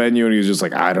about the menu, and he was just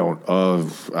like, I don't know.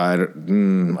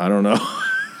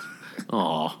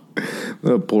 Aw,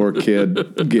 the poor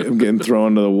kid getting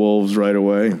thrown to the wolves right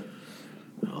away.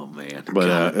 Oh man!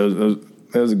 But it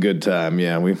was a good time.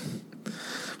 Yeah, we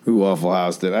Waffle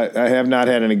Housed it. I have not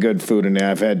had any good food in there.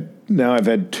 I've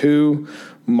had 2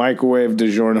 microwave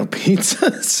DiGiorno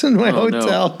pizzas in my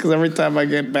hotel because every time I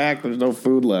get back, there's no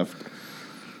food left.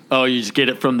 Oh, you just get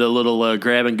it from the little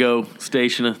grab and go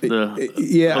station at the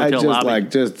hotel I just lobby.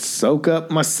 Just soak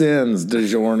up my sins,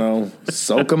 DiGiorno.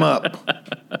 Soak them up.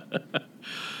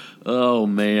 Oh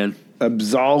man,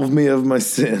 absolve me of my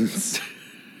sins.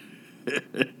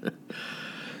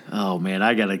 Oh man,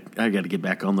 I gotta get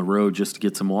back on the road just to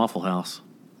get some Waffle House.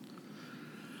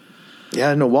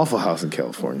 Yeah, no Waffle House in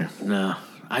California. No.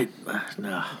 Got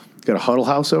a Huddle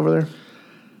House over there?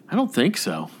 I don't think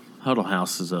so. Huddle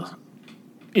House is a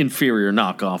inferior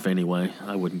knockoff anyway.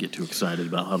 I wouldn't get too excited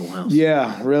about Huddle House.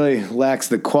 Yeah, really lacks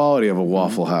the quality of a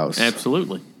Waffle House.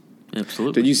 Absolutely.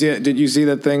 Did you see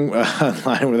that thing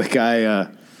online where the guy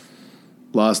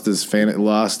lost his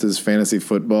fantasy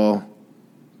football,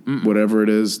 whatever it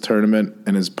is, tournament,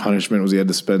 and his punishment was he had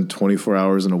to spend 24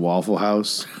 hours in a Waffle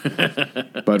House.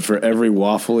 But for every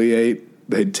waffle he ate,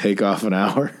 they'd take off an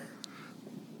hour.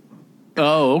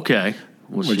 Oh, okay.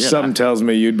 Well, which something tells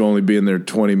me you'd only be in there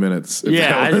 20 minutes.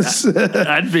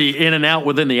 I'd be in and out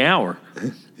within the hour.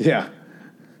 Yeah.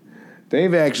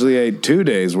 Dave actually ate 2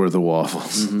 days worth of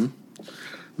waffles. Mm-hmm.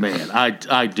 Man,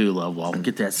 I do love waffles.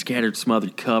 Get that scattered,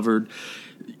 smothered, covered.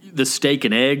 The steak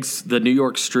and eggs, the New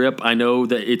York strip, I know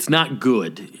that it's not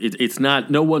good. It's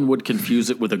not, no one would confuse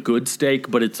it with a good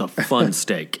steak, but it's a fun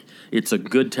steak. It's a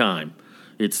good time.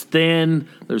 It's thin.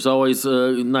 There's always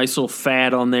a nice little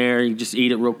fat on there. You just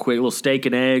eat it real quick. A little steak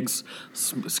and eggs,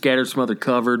 scattered, smothered,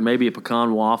 covered, maybe a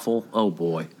pecan waffle. Oh,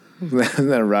 boy. Isn't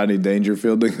that Rodney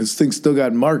Dangerfield thing? This thing still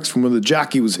got marks from when the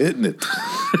jockey was hitting it.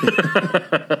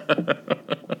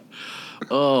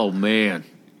 Oh, man.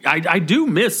 I do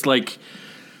miss, like,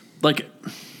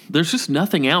 there's just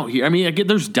nothing out here. I mean, I get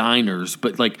there's diners,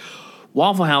 but, like,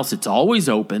 Waffle House, it's always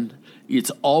open. It's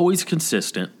always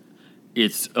consistent.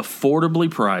 It's affordably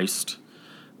priced.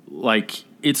 Like,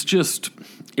 it's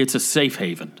a safe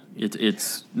haven.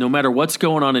 It's no matter what's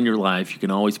going on in your life, you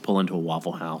can always pull into a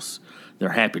Waffle House. They're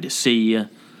happy to see you.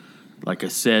 Like I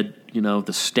said,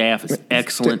 the staff is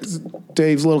excellent.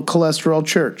 Dave's little cholesterol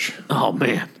church. Oh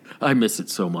man, I miss it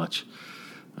so much.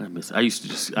 I used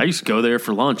to go there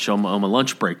for lunch on my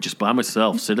lunch break, just by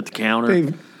myself, sit at the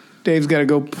counter. Dave's got to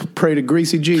go pray to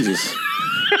greasy Jesus.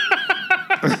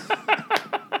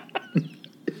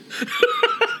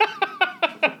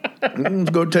 Let's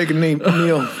go take a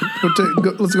kneel.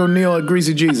 Let's go kneel at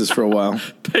greasy Jesus for a while.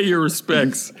 Pay your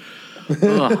respects.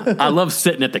 I love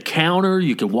sitting at the counter.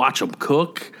 You can watch them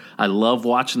cook. I love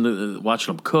watching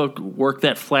them cook, work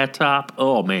that flat top.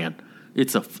 Oh man,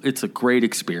 it's a great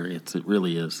experience. It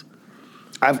really is.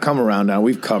 I've come around now.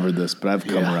 We've covered this, but I've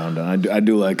come around now. I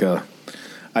do like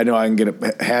I know I can get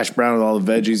a hash brown with all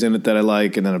the veggies in it that I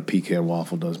like, and then a pecan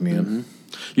waffle does me in. Mm-hmm.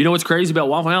 You know what's crazy about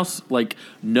Waffle House? Like,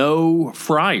 no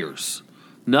fryers.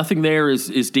 Nothing there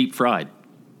is deep fried.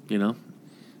 Griddle.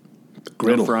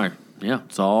 No fryer. Yeah,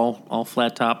 it's all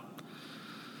flat top.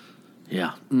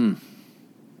 Yeah. Well,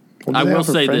 I will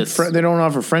say this. They don't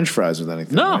offer French fries with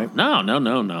anything, right?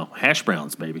 No. Hash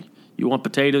browns, baby. You want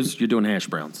potatoes, you're doing hash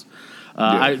browns.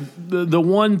 The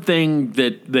one thing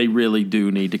that they really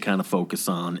do need to kind of focus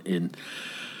on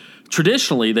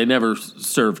traditionally, they never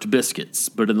served biscuits,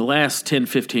 but in the last 10,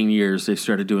 15 years, they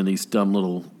started doing these dumb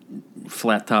little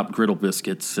flat-top griddle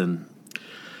biscuits, and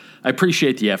I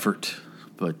appreciate the effort,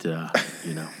 but,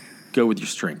 go with your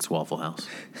strengths, Waffle House.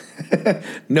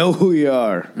 Know who you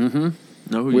are. Mm-hmm.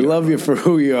 We love you for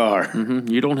who you are. Mm-hmm.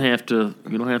 You don't have to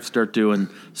start doing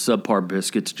subpar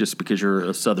biscuits just because you're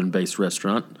a Southern-based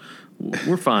restaurant.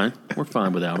 We're fine. We're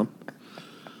fine without them.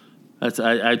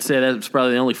 I'd say that's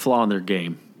probably the only flaw in their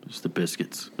game. Just the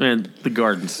biscuits and the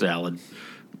garden salad.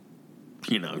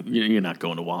 You're not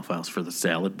going to Waffle House for the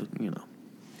salad, but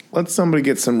Let somebody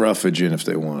get some roughage in if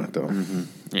they want it, though.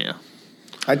 Mm-hmm. Yeah.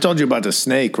 I told you about the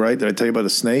snake, right? Did I tell you about the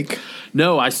snake?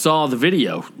 No, I saw the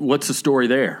video. What's the story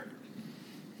there?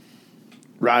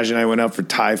 Raj and I went out for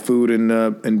Thai food in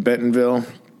Bentonville.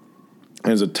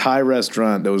 There's a Thai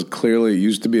restaurant that was clearly, it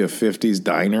used to be a 50s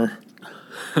diner.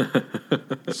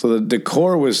 So the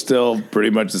decor was still pretty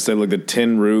much the same, like the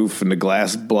tin roof and the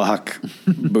glass block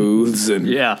booths and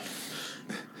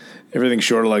everything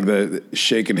short of like the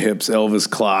shaking hips Elvis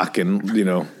clock and,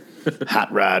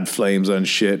 hot rod flames on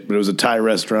shit. But it was a Thai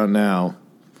restaurant now.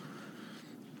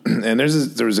 And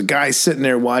there was a guy sitting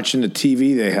there watching the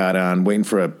TV they had on, waiting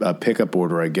for a pickup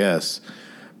order, I guess.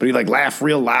 But he laughed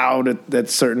real loud at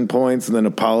certain points and then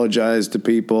apologized to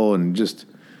people and just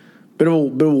bit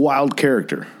of a whild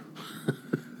character.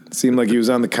 It seemed like he was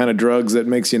on the kind of drugs that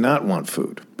makes you not want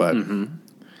food. But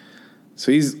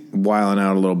so he's wilding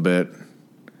out a little bit.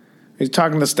 He's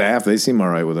talking to staff. They seem all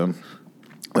right with him.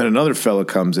 And another fella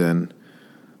comes in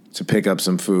to pick up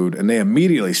some food, and they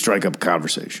immediately strike up a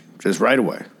conversation, just right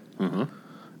away. Mm-hmm.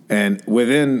 And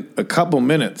within a couple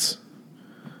minutes,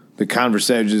 the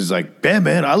conversation is like, yeah,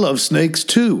 man, I love snakes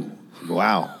too.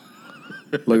 Wow.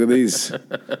 Look at these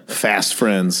fast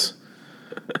friends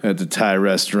at the Thai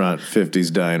restaurant,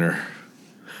 50s diner.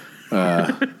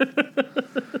 I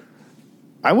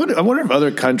wonder if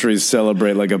other countries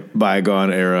celebrate like a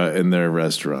bygone era in their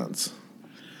restaurants.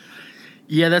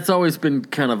 Yeah, that's always been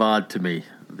kind of odd to me,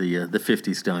 the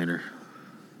 50s diner.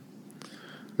 I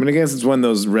mean, I guess it's when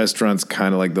those restaurants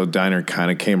kind of like the diner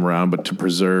kind of came around, but to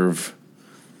preserve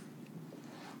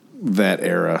that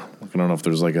era. I don't know if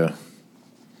there's like a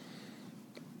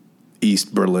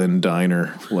East Berlin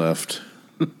diner left.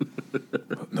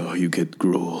 No, you get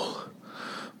gruel.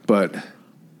 But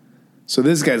so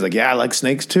this guy's like, yeah, I like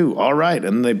snakes too. All right.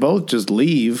 And they both just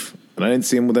leave. And I didn't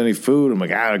see him with any food. I'm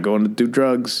like, I'm going to do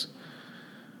drugs.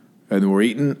 And we're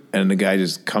eating. And the guy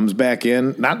just comes back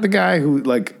in. Not the guy who,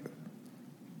 like,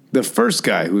 the first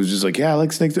guy who was just like, yeah, I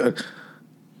like snakes too.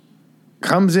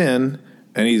 Comes in.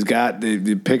 And he's got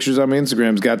the pictures on my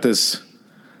Instagram. He's got this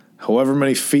however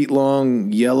many feet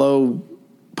long yellow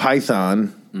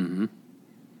python. Mm-hmm.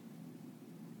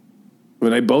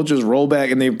 When they both just roll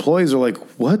back, and the employees are like,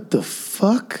 what the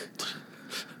fuck?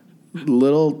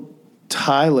 Little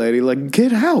Thai lady, like,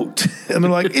 get out. And they're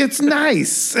like, it's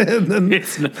nice. And then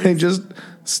they just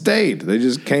stayed. They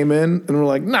just came in and were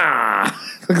like, nah,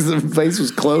 because the face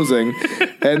was closing.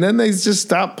 And then they just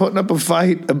stopped putting up a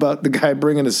fight about the guy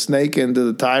bringing a snake into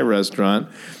the Thai restaurant.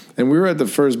 And we were at the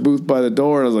first booth by the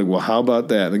door, and I was like, well, how about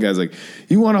that? And the guy's like,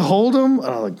 you want to hold him? And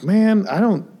I was like, man, I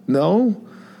don't know.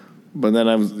 But then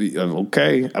I was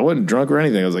okay. I wasn't drunk or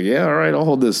anything. I was like, yeah, all right, I'll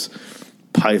hold this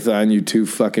python you two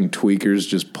fucking tweakers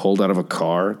just pulled out of a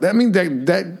car. That means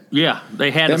that yeah, they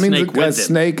had that a means snake that with them.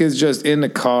 snake is just in the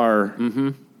car,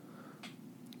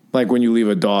 like when you leave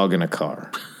a dog in a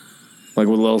car, like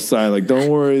with a little sign, like "Don't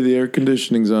worry, the air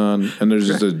conditioning's on," and there's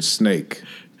just a snake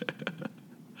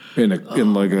in a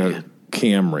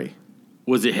Camry.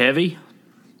 Was it heavy?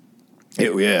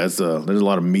 There's a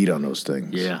lot of meat on those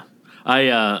things. Yeah,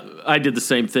 I did the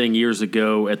same thing years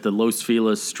ago at the Los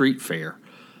Feliz Street Fair.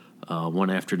 One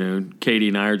afternoon, Katie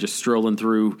and I are just strolling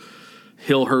through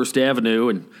Hillhurst Avenue,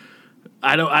 and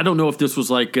I don't know if this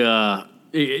was like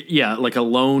like a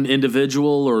lone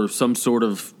individual or some sort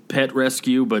of pet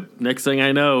rescue, but next thing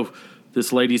I know,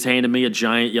 this lady's handing me a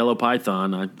giant yellow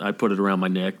python. I put it around my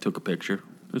neck, took a picture.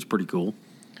 It was pretty cool.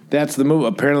 That's the move.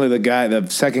 Apparently, the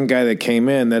second guy that came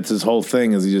in, that's his whole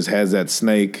thing, is he just has that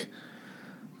snake,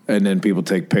 and then people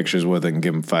take pictures with it and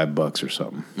give him $5 or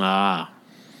something.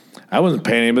 I wasn't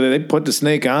paying anybody. They put the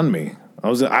snake on me.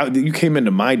 You came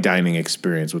into my dining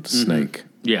experience with the snake.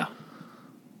 Yeah.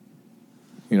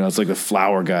 You know, it's like the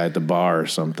flower guy at the bar or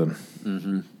something.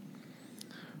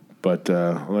 But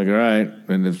like, all right,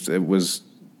 and it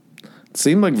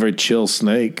seemed like a very chill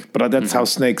snake. But that's how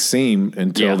snakes seem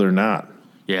until they're not.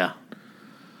 Yeah.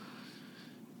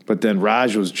 But then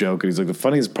Raj was joking. He's like, the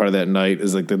funniest part of that night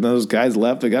is like, then those guys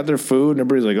left. They got their food, and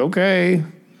everybody's like, okay,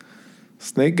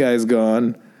 snake guy's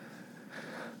gone.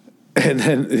 And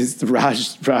then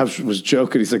Raj was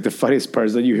joking. He's like, the funniest part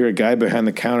is that you hear a guy behind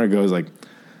the counter goes like,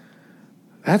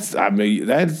 that's only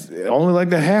like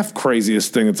the half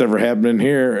craziest thing that's ever happened in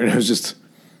here. And it was just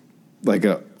like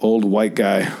a old white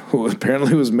guy who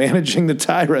apparently was managing the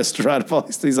Thai restaurant.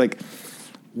 He's like,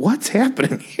 what's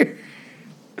happening here?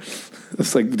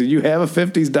 It's like, did you have a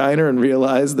 50s diner and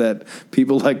realize that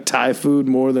people like Thai food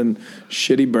more than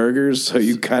shitty burgers? So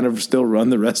you kind of still run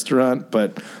the restaurant,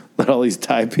 but let all these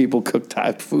Thai people cook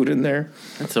Thai food in there.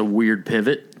 That's a weird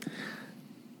pivot.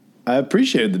 I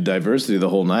appreciated the diversity the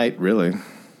whole night, really.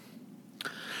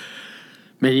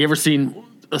 Man, you ever seen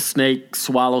a snake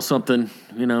swallow something,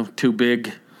 too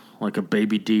big, like a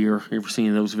baby deer? You ever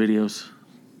seen those videos?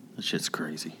 That shit's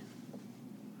crazy.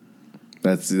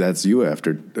 That's you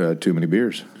after too many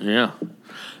beers. Yeah.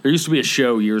 There used to be a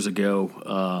show years ago,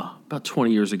 about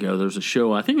 20 years ago. There was a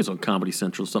show, I think it was on Comedy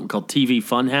Central, something called TV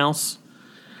Funhouse.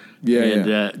 Yeah, and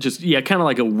kind of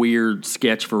like a weird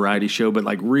sketch variety show, but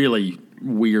like really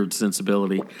weird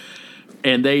sensibility.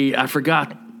 And I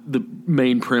forgot the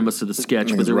main premise of the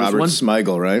sketch, but there was Robert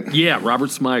Smigel, right? Yeah,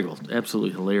 Robert Smigel, absolutely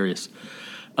hilarious.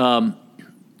 There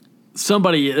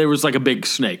was like a big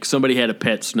snake. Somebody had a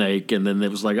pet snake, and then it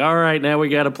was like, all right, now we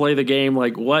got to play the game.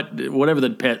 Like whatever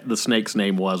the snake's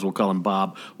name was, we'll call him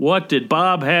Bob. What did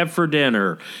Bob have for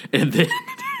dinner? And then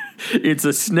it's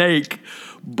a snake,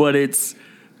 but its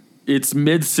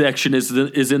midsection is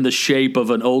in the shape of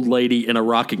an old lady in a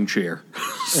rocking chair.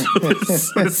 So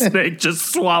the snake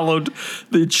just swallowed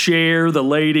the chair, the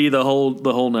lady, the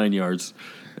whole 9 yards.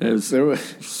 It was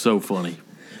so funny.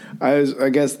 I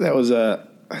guess that was I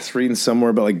was reading somewhere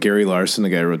about like Gary Larson, the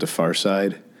guy who wrote The Far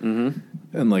Side, and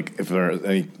like if there are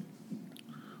any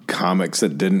comics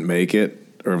that didn't make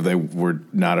it or if they were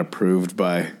not approved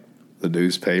by the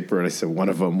newspaper, and I said one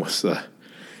of them was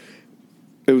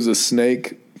it was a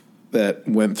snake that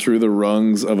went through the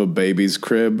rungs of a baby's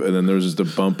crib, and then there was just a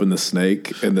bump in the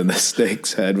snake, and then the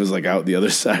snake's head was like out the other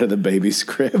side of the baby's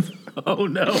crib. Oh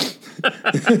no!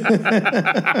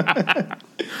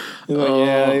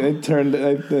 Yeah, they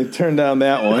turned down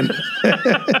that one.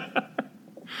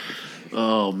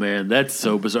 Oh man, that's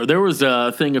so bizarre. There was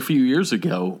a thing a few years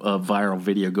ago, a viral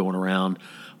video going around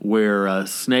where a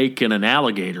snake and an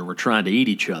alligator were trying to eat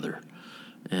each other,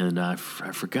 and I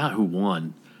forgot who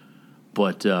won.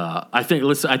 But I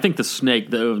think the snake,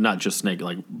 not just snake,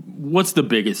 like what's the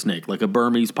biggest snake? Like a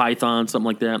Burmese python, something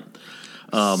like that.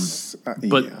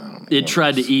 But it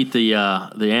tried to eat the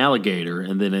alligator,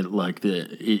 and then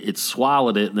it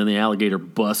swallowed it, and then the alligator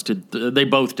busted. They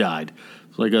both died.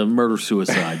 It's like a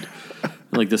murder-suicide.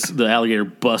 Like the alligator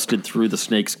busted through the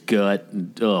snake's gut.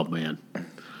 And, oh man,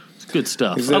 it's good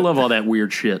stuff. I love all that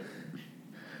weird shit.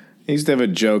 I used to have a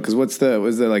joke because was there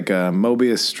like a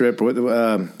Mobius strip?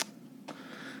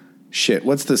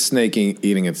 What's the snake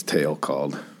eating its tail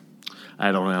called?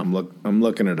 I don't know. I'm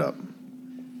looking it up.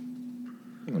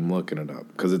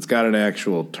 Because it's got an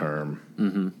actual term.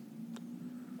 Mm-hmm.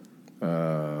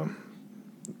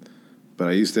 But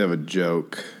I used to have a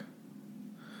joke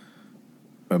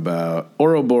about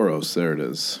Ouroboros. There it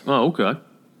is. Oh, okay.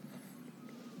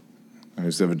 I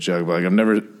used to have a joke about, like, I've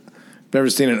never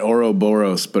seen an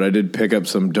Ouroboros, but I did pick up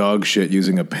some dog shit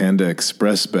using a Panda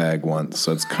Express bag once,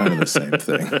 so it's kind of the same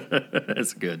thing.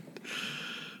 That's good.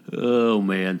 Oh,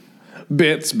 man.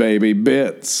 Bits, baby,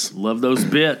 bits. Love those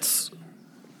bits.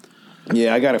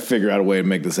 Yeah, I got to figure out a way to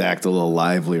make this act a little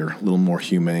livelier, a little more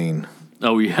humane.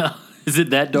 Oh, yeah? Is it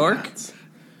that dark?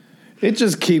 It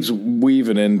just keeps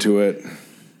weaving into it.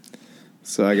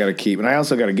 So I got to keep, and I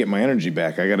also got to get my energy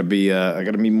back. I got to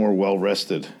be more well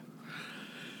rested.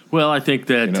 Well, I think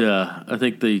that I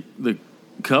think the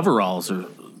coveralls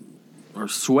are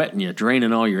sweating you,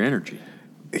 draining all your energy.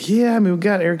 Yeah, I mean, we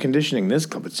got air conditioning in this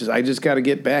club. It's just I just got to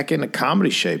get back into comedy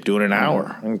shape, doing an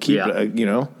hour, and keep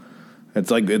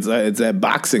It's like it's that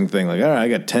boxing thing. Like, all right, I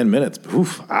got 10 minutes.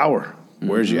 Oof, hour.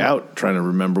 Where's you out? Trying to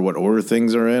remember what order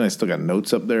things are in. I still got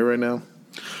notes up there right now.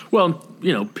 Well,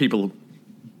 people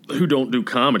who don't do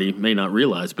comedy may not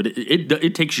realize, but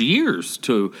it takes years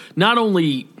to not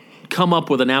only come up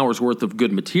with an hour's worth of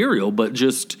good material, but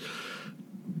just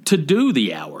to do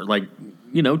the hour. Like,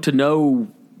 to know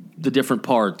the different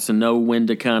parts and know when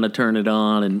to kind of turn it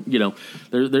on. And,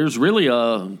 there's really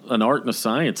an art and a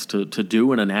science to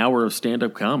doing an hour of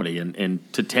stand-up comedy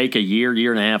and to take a year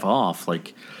and a half off.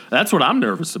 Like, that's what I'm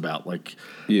nervous about. Like,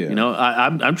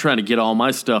 I'm trying to get all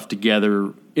my stuff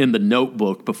together in the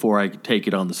notebook before I take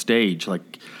it on the stage.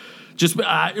 Like,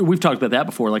 we've talked about that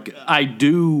before. Like, I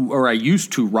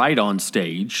used to write on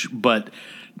stage, but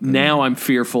now I'm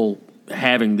fearful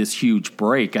having this huge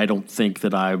break. I don't think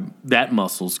that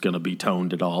muscle's going to be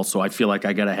toned at all. So I feel like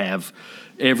I got to have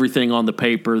everything on the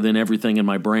paper, then everything in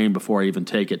my brain before I even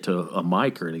take it to a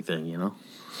mic or anything,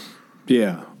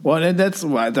 Yeah. Well, and that's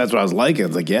what I was like. I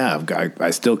was like, yeah,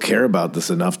 I still care about this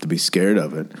enough to be scared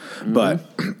of it. Mm-hmm. But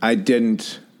I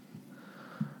didn't,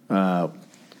 I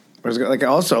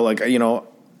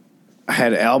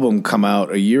had an album come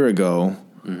out a year ago.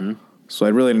 Mm-hmm. So I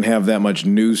really didn't have that much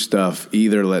new stuff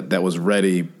either that was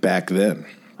ready back then.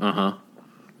 Uh-huh.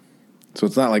 So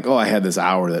it's not like, I had this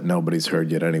hour that nobody's heard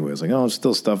yet anyway. It's like, it's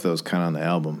still stuff that was kind of on the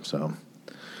album. So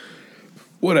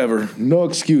whatever. No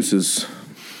excuses.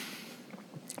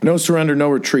 No surrender, no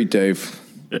retreat, Dave.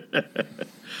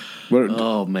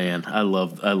 Oh, man. I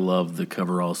love the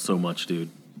coveralls so much,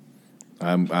 dude.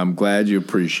 I'm glad you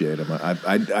appreciate them.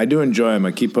 I do enjoy them.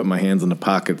 I keep putting my hands in the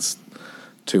pockets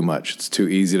too much. It's too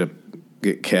easy to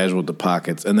get casual with the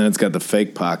pockets, and then it's got the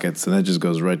fake pockets, and that just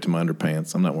goes right to my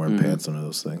underpants. I'm not wearing pants under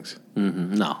those things.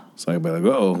 Mm-hmm. No. So I'd be like,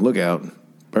 look out.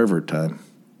 Pervert time.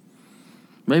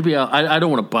 Maybe I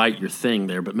don't want to bite your thing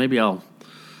there, but maybe I'll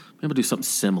do something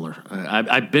similar.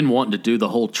 I've been wanting to do the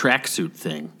whole tracksuit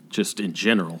thing, just in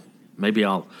general. Maybe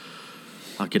I'll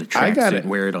get a tracksuit and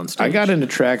wear it on stage. I got into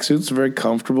tracksuits, very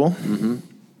comfortable. Mm-hmm.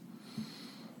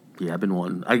 Yeah, I've been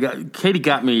wanting. Katie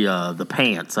got me the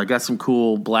pants. I got some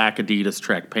cool black Adidas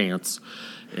track pants,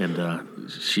 and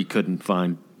she couldn't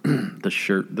find the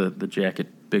shirt, the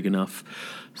jacket big enough.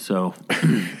 So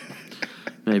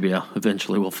maybe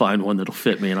eventually we'll find one that'll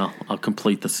fit me, and I'll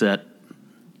complete the set.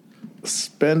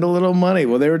 Spend a little money.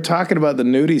 Well, they were talking about the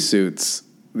nudie suits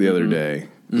the other day.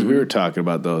 Mm-hmm. We were talking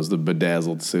about those, the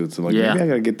bedazzled suits. I'm like, maybe I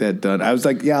got to get that done. I was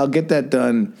like, yeah, I'll get that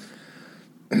done.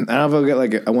 I don't know if I'll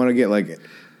get I want to get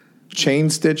chain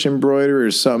stitch embroidery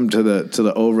or something to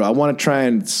the overall. I want to try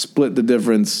and split the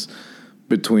difference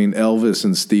between Elvis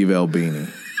and Steve Albini.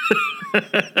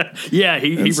 Yeah,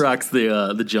 he rocks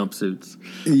the jumpsuits.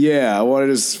 Yeah, I want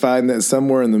to just find that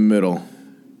somewhere in the middle.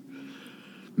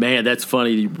 Man, that's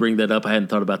funny you bring that up. I hadn't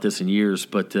thought about this in years,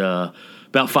 but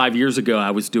about 5 years ago,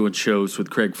 I was doing shows with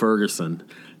Craig Ferguson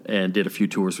and did a few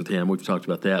tours with him. We've talked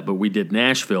about that, but we did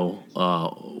Nashville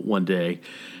one day.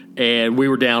 And we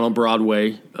were down on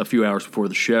Broadway a few hours before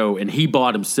the show, and he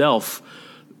bought himself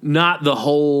not the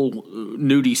whole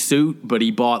nudie suit, but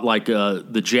he bought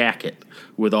the jacket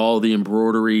with all the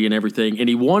embroidery and everything, and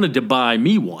he wanted to buy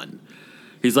me one.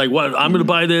 He's like, "What? I'm going to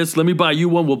buy this. Let me buy you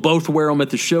one. We'll both wear them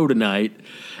at the show tonight."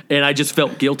 And I just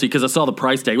felt guilty because I saw the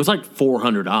price tag. It was like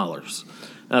 $400.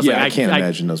 I can't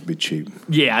imagine those be cheap.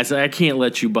 Yeah, I said, I can't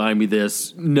let you buy me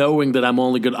this, knowing that I'm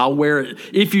only good. I'll wear it.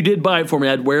 If you did buy it for me,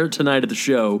 I'd wear it tonight at the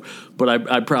show, but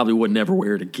I probably would never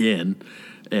wear it again.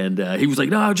 And he was like,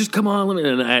 no, just come on.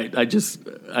 And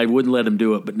I wouldn't let him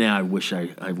do it, but now I wish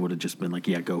I would have just been like,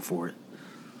 yeah, go for it.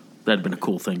 That'd have been a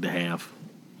cool thing to have.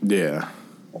 Yeah.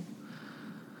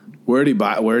 Where'd he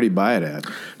buy it at?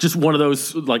 Just one of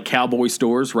those cowboy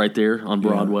stores right there on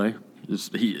Broadway. Yeah.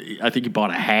 I think he bought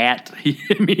a hat.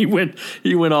 He went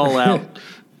all out.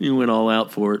 He went all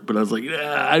out for it. But I was like,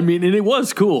 and it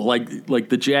was cool. Like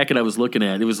the jacket I was looking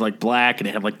at, it was black and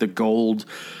it had the gold,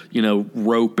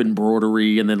 rope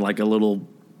embroidery, and then a little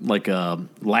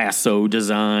lasso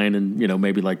design, and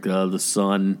maybe the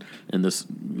sun and this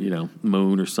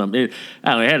moon or something. I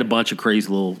don't know, it had a bunch of crazy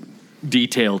little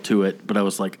detail to it, but I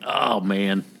was like, oh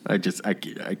man, I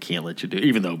can't let you do it.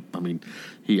 Even though, I mean,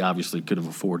 he obviously could have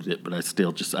afforded it, but I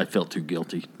felt too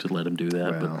guilty to let him do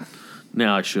that. Wow. But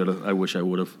now I should have. I wish I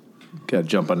would have. Got to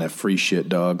jump on that free shit,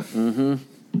 dog. Mm-hmm.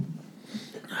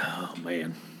 Oh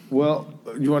man. Well,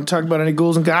 you want to talk about any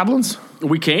ghouls and goblins?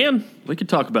 We can. We could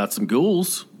talk about some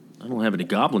ghouls. I don't have any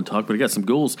goblin talk, but I got some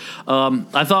ghouls.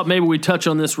 I thought maybe we'd touch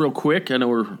on this real quick. I know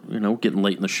we're getting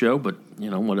late in the show, but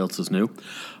what else is new?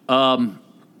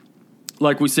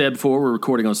 Like we said before, we're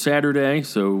recording on Saturday,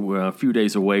 so a few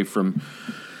days away from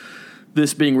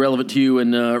this being relevant to you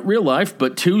in real life.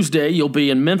 But Tuesday you'll be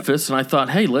in Memphis, and I thought,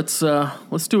 hey, let's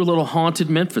do a little haunted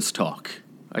Memphis talk.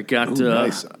 I got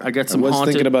nice. I got some. I was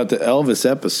haunted... thinking about the Elvis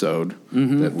episode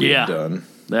that we've done.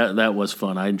 That was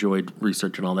fun. I enjoyed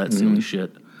researching all that silly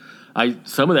shit.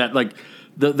 Some of that, like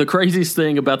the craziest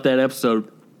thing about that episode,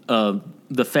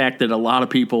 the fact that a lot of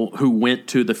people who went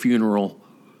to the funeral,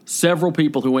 several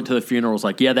people who went to the funeral was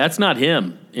like, yeah, that's not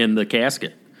him in the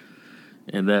casket.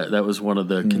 And that was one of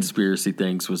the conspiracy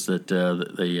things, was that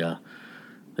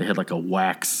they had like a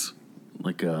wax,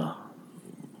 like a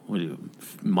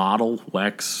model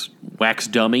wax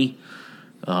dummy.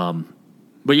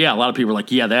 But yeah, a lot of people are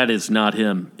like, yeah, that is not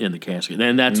him in the casket.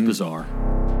 And that's bizarre.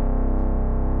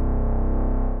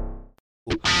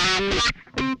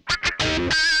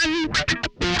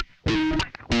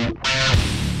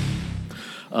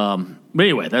 But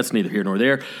anyway, that's neither here nor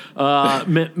there.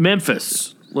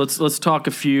 Memphis. Let's talk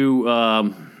a few.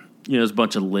 There's a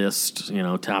bunch of lists.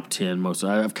 Top 10 most.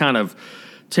 I've kind of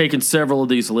taken several of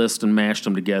these lists and mashed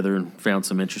them together and found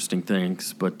some interesting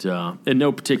things, but in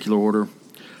no particular order.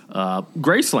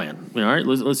 Graceland. All right.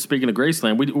 Let's speaking of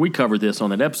Graceland, we covered this on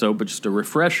that episode, but just a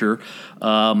refresher.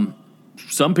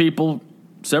 Several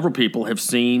people have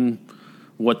seen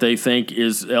what they think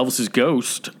is Elvis's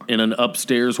ghost in an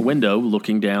upstairs window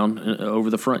looking down over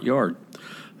the front yard.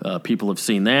 People have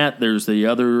seen that. There's the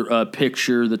other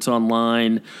picture that's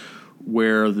online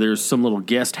where there's some little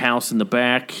guest house in the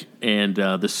back, and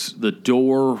the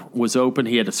door was open.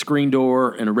 He had a screen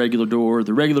door and a regular door.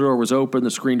 The regular door was open.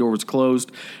 The screen door was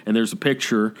closed, and there's a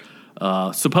picture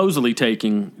supposedly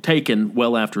taken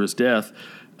well after his death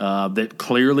that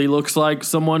clearly looks like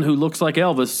someone who looks like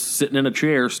Elvis sitting in a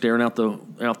chair staring out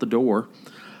the door.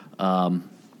 All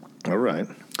right.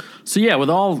 So yeah, with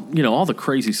all the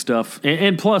crazy stuff,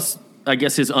 and plus, I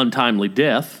guess his untimely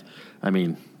death. I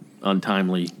mean,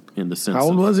 untimely in the sense. How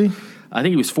old was he? I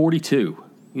think he was 42.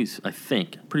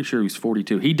 Pretty sure he was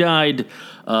 42. He died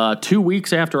 2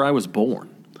 weeks after I was born.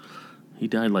 He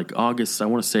died like August, I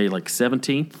want to say like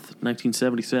 17th,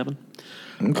 1977.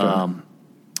 Okay.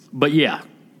 But yeah,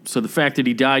 so the fact that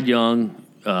he died young,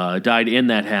 died in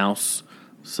that house.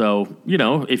 So,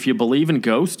 if you believe in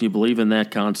ghosts, you believe in that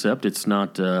concept, it's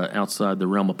not outside the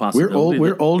realm of possibility.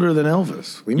 We're older than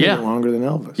Elvis. We made it longer than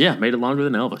Elvis. Yeah, made it longer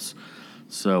than Elvis.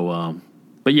 So,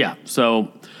 but yeah,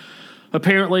 so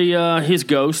apparently his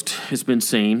ghost has been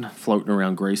seen floating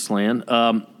around Graceland.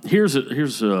 Here's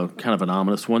a kind of an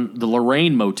ominous one. The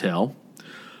Lorraine Motel.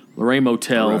 Lorraine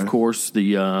Motel, of course,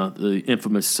 the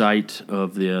infamous site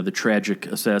of the tragic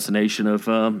assassination of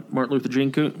Martin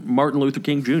Luther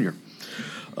King Jr.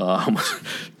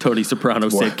 Tony Soprano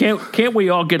said, "Can't we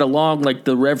all get along like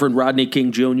the Reverend Rodney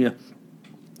King Jr.?"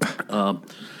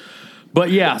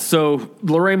 But yeah, so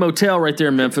Lorraine Motel right there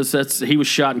in Memphis. He was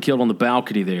shot and killed on the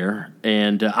balcony there,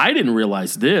 and I didn't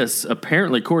realize this.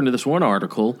 Apparently, according to this one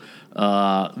article,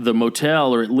 the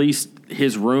motel, or at least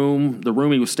his room, the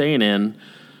room he was staying in,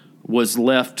 was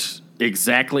left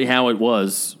exactly how it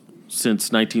was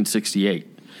since 1968.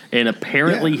 And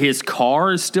apparently his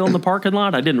car is still in the parking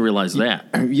lot. I didn't realize that.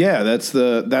 Yeah, that's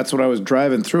what I was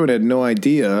driving through and had no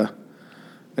idea.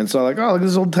 And so look at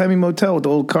this old-timey motel with the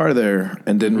old car there,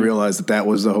 and didn't realize that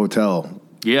was the hotel.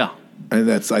 Yeah.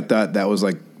 And I thought that was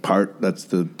that's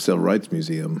the Civil Rights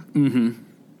Museum.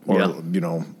 Mm-hmm.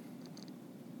 Or,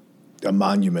 a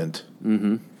monument.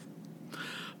 Mm-hmm.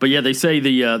 But yeah, they say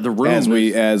the room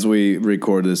as we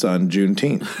record this on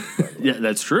Juneteenth. Yeah,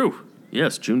 that's true.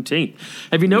 Yes, Juneteenth.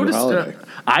 Have you noticed?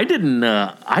 I didn't.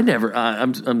 I never.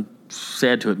 I'm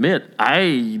sad to admit,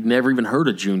 I never even heard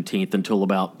of Juneteenth until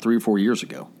about 3 or 4 years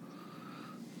ago.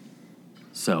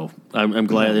 So I'm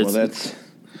glad it's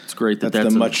great that's a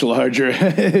much larger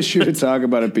issue to talk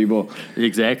about it, people.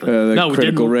 Exactly.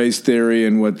 Critical race theory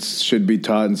and what should be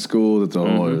taught in school. That's a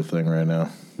whole other thing right now.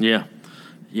 Yeah.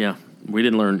 Yeah. We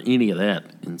didn't learn any of that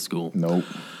in school. Nope.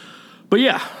 But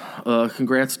yeah,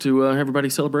 congrats to everybody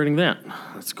celebrating that.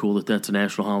 That's cool that's a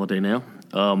national holiday now.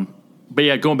 But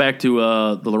yeah, going back to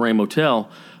the Lorraine Motel,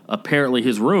 apparently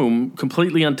his room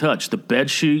completely untouched. The bed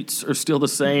sheets are still the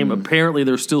same. Mm-hmm. Apparently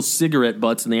there's still cigarette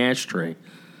butts in the ashtray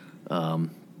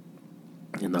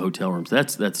in the hotel rooms.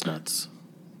 That's nuts.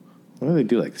 What do they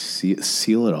do? Like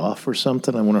seal it off or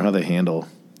something? I wonder how they handle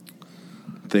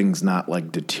things not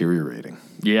like deteriorating.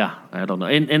 Yeah, I don't know.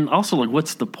 And also, like,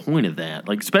 what's the point of that?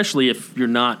 Like, especially if you're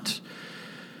not,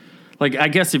 like, I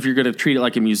guess if you're going to treat it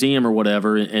like a museum or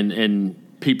whatever,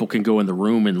 and people can go in the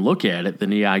room and look at it,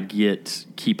 then yeah, I get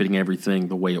keeping everything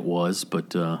the way it was.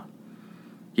 But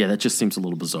yeah, that just seems a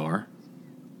little bizarre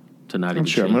to not even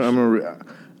sure. change.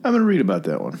 I'm gonna read about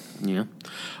that one. Yeah.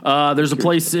 There's a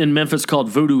place in Memphis called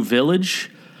Voodoo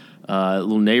Village, a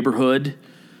little neighborhood.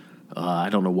 I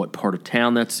don't know what part of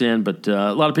town that's in, but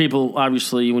a lot of people,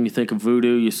 obviously, when you think of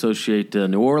voodoo, you associate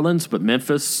New Orleans, but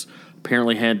Memphis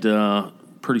apparently had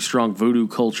pretty strong voodoo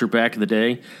culture back in the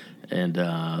day. And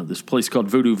this place called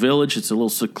Voodoo Village, it's a little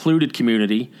secluded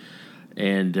community.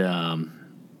 And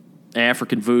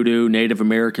African voodoo, Native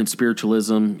American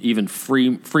spiritualism, even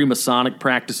free Masonic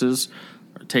practices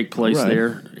take place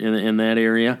there in that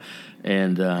area.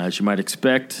 And as you might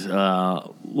expect, a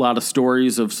lot of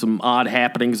stories of some odd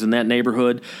happenings in that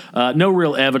neighborhood. No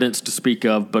real evidence to speak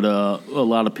of, but a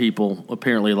lot of people,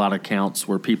 apparently a lot of accounts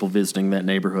where people visiting that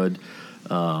neighborhood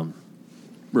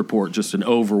report just an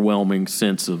overwhelming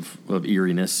sense of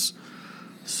eeriness.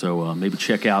 So maybe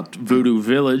check out Voodoo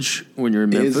Village when you're in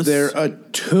Memphis. Is there a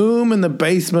tomb in the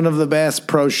basement of the Bass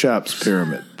Pro Shops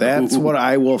pyramid? That's what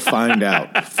I will find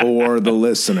out for the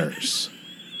listeners.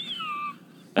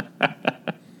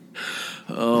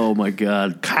 Oh my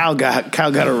God! Kyle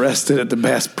got arrested at the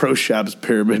Bass Pro Shops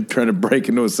pyramid trying to break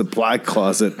into a supply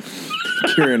closet,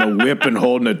 carrying a whip and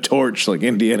holding a torch like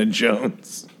Indiana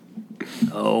Jones.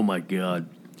 Oh my God!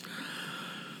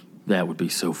 That would be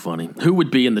so funny. Who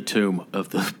would be in the tomb of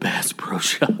the Bass Pro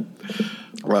Shop?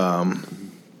 Hall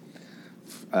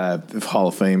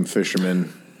of Fame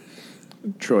fisherman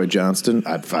Troy Johnston.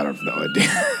 I have no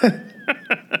idea.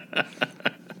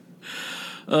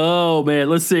 Oh, man.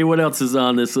 Let's see what else is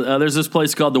on this. There's this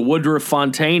place called the Woodruff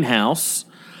Fontaine House.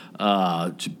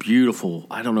 It's beautiful.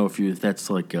 I don't know if that's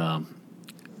like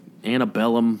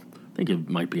antebellum. I think it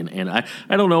might be I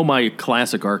don't know my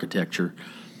classic architecture,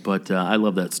 but I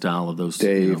love that style of those.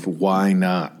 Dave, why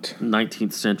not?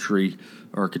 19th century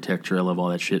architecture. I love all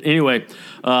that shit. Anyway,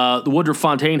 the Woodruff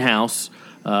Fontaine House,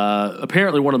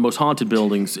 apparently one of the most haunted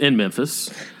buildings in Memphis.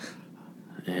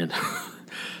 And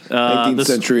 19th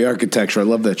century architecture. I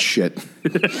love that shit.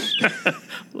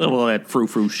 Love all that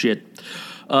frou-frou shit.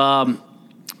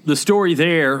 The story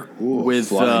there with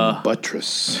flying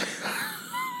buttress.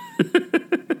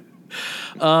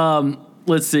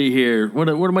 Let's see here. What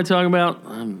am I talking about?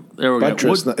 There we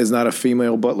buttress go. is not a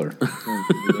female butler. You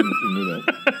knew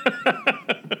that.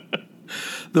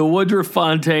 The Woodruff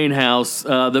Fontaine House.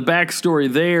 The backstory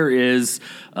there is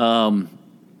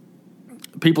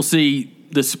people see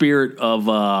the spirit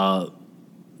of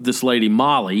this lady,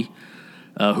 Molly,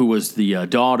 who was the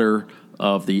daughter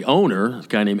of the owner, a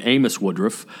guy named Amos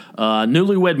Woodruff.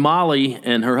 Newlywed Molly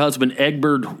and her husband,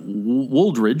 Egbert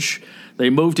Wooldridge, they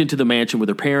moved into the mansion with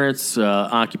their parents,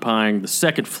 occupying the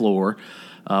second floor.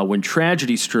 When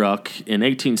tragedy struck in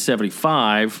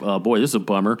 1875, boy, this is a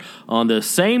bummer, on the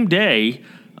same day,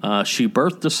 she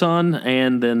birthed a son,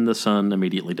 and then the son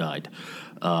immediately died.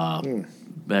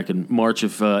 Back in March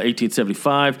of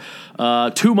 1875.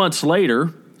 2 months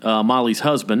later, Molly's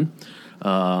husband,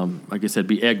 I guess that'd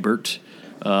be Egbert.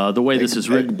 The way this is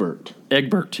written,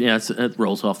 Egbert, yeah, it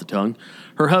rolls off the tongue.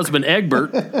 Her husband,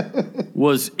 Egbert,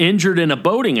 was injured in a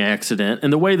boating accident.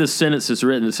 And the way this sentence is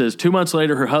written, it says, 2 months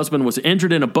later, her husband was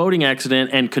injured in a boating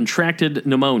accident and contracted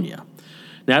pneumonia.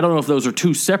 Now, I don't know if those are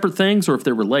two separate things or if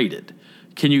they're related.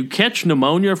 Can you catch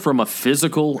pneumonia from a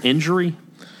physical injury?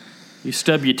 You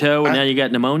stub your toe and now you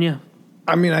got pneumonia?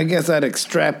 I mean, I guess I'd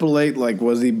extrapolate, like,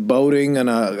 was he boating at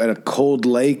a cold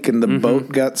lake and the boat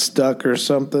got stuck or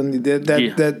something?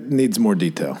 That needs more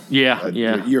detail. Yeah.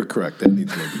 You're correct. That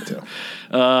needs more detail.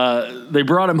 They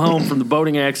brought him home from the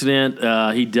boating accident.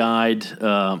 He died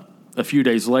a few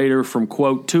days later from,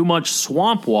 quote, too much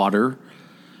swamp water.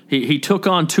 He took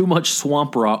on too much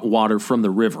swamp water from the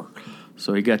river.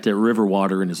 So he got that river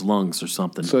water in his lungs or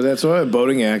something. So that's why a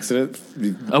boating accident.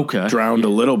 Okay. Drowned a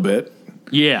little bit.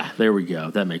 Yeah, there we go.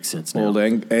 That makes sense now. Old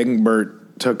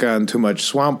Egbert took on too much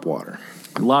swamp water.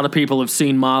 A lot of people have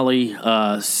seen Molly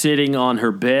sitting on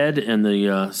her bed in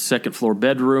the second floor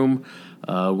bedroom.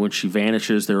 When she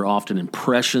vanishes, there are often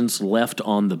impressions left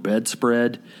on the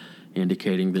bedspread,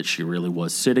 indicating that she really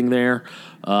was sitting there.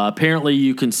 Apparently,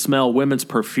 you can smell women's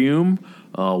perfume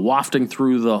wafting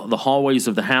through the hallways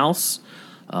of the house.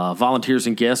 Volunteers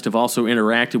and guests have also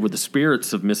interacted with the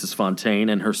spirits of Mrs. Fontaine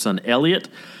and her son Elliot.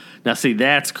 Now, see,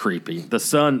 that's creepy. The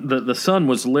son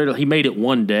was literally, he made it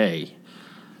one day,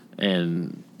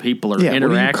 and people are interacting.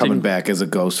 What are you coming back as a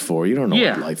ghost for? You don't know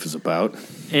what life is about.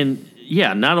 And,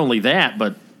 not only that,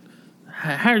 but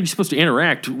how are you supposed to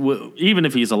interact, even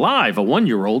if he's alive, a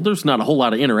 1-year-old? There's not a whole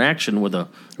lot of interaction with a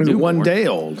He's newborn. 1 day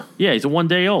old. Yeah, he's a 1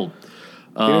 day old.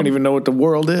 You don't even know what the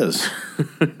world is.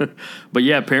 But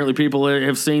apparently people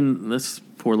have seen this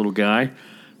poor little guy.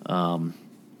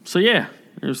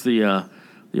 There's the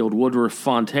old Woodruff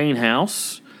Fontaine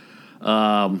house.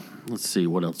 Let's see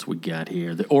what else we got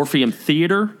here. The Orpheum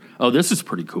Theater. Oh, this is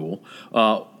pretty cool.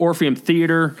 Orpheum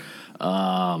Theater,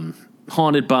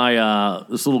 haunted by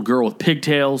this little girl with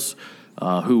pigtails,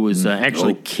 who was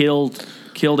actually killed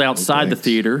outside the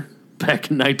theater back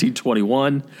in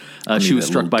 1921. She was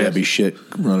struck by Debbie shit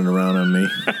running around on me.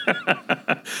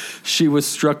 She was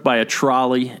struck by a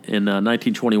trolley in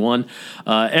 1921.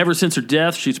 Ever since her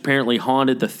death, she's apparently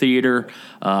haunted the theater.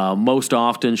 Most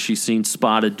often, she's seen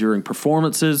spotted during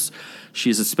performances.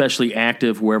 She's especially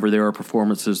active wherever there are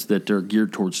performances that are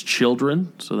geared towards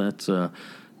children. So that's a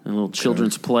little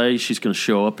children's play. She's going to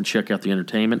show up and check out the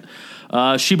entertainment.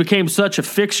 She became such a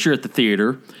fixture at the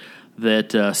theater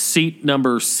that seat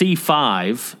number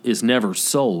C5 is never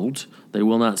sold. They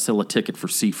will not sell a ticket for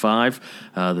C5.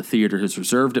 The theater has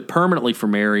reserved it permanently for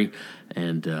Mary,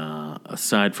 and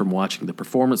aside from watching the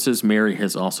performances, Mary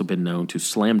has also been known to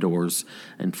slam doors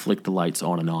and flick the lights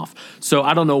on and off. So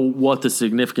I don't know what the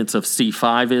significance of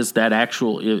C5 is, that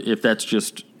actual, if that's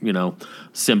just,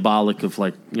 symbolic of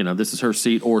this is her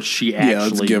seat, or she actually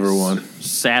let's give her one.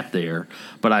 Sat there.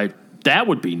 But that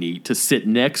would be neat to sit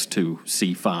next to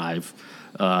C5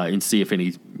 and see if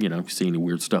see any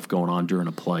weird stuff going on during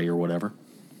a play or whatever.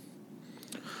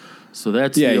 So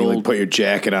that's the old. You put your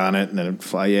jacket on it and then it'd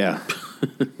fly. Yeah,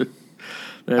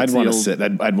 I'd want to sit.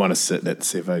 I'd want to sit in it and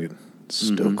see if I could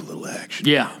stoke a little action.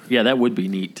 Yeah, that would be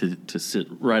neat to sit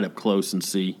right up close and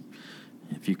see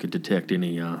if you could detect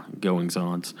any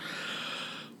goings-ons.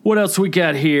 What else we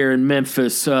got here in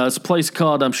Memphis? It's a place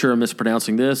called, I'm sure I'm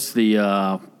mispronouncing this,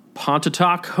 the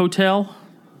Pontotoc Hotel,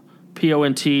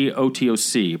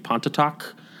 Pontoc,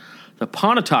 Pontotoc. The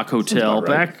Pontotoc Hotel,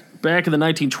 right. back in the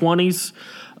 1920s,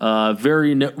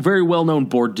 very well-known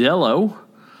bordello.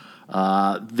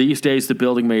 These days, the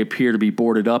building may appear to be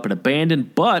boarded up and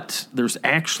abandoned, but there's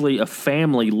actually a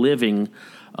family living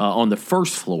on the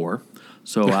first floor.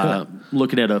 So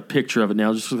looking at a picture of it now,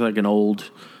 it just looks like an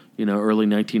old, early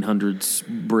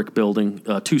 1900s brick building,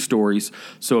 2 stories.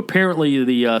 So apparently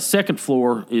the second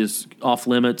floor is off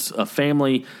limits.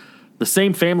 The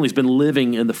same family's been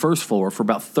living in the first floor for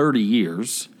about 30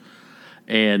 years.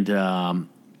 And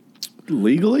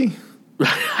legally?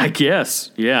 I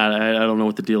guess. Yeah, I don't know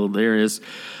what the deal there is.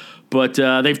 But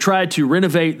they've tried to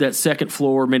renovate that second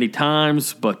floor many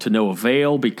times, but to no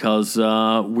avail because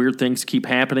weird things keep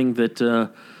happening that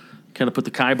kind of put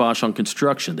the kibosh on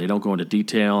construction. They don't go into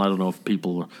detail. I don't know if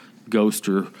people are ghosts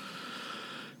or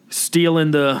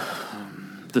stealing the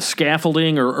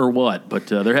scaffolding or what, but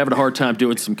they're having a hard time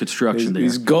doing some construction there.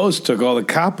 These ghosts took all the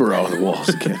copper out of the walls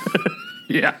again.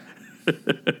 Yeah.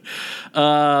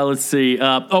 Let's see.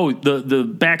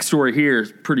 The backstory here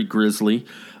is pretty grisly.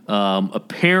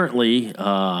 Apparently,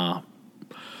 the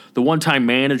one-time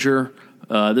manager,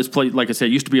 this place, like I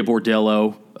said, used to be a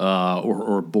bordello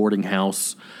or a boarding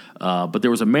house. But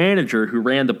there was a manager who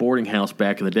ran the boarding house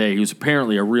back in the day. He was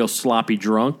apparently a real sloppy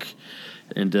drunk,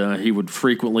 and he would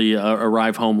frequently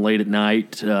arrive home late at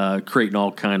night, creating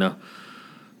all kind of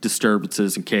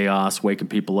disturbances and chaos, waking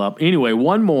people up. Anyway,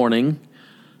 one morning,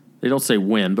 they don't say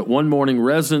when, but one morning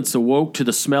residents awoke to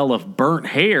the smell of burnt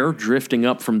hair drifting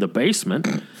up from the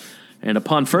basement. And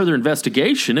upon further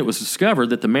investigation, it was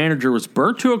discovered that the manager was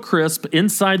burnt to a crisp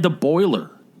inside the boiler.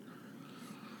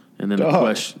 And then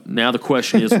the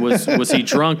question is, was he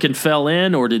drunk and fell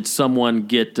in, or did someone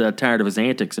get tired of his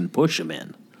antics and push him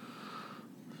in?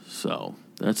 So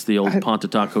that's the old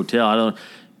Pontotoc Hotel. I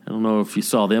don't know if you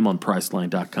saw them on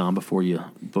Priceline.com before you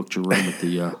booked your room at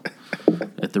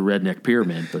the Redneck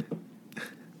Pyramid, but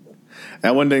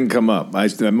that one didn't come up. I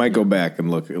might go back and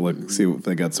look, see if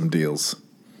they got some deals.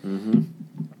 Mm-hmm.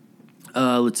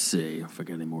 Let's see if I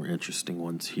got any more interesting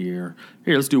ones here.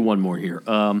 Here, let's do one more here.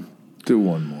 Do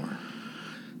one more.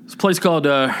 It's a place called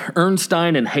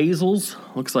Ernstein and Hazel's.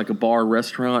 Looks like a bar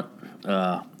restaurant.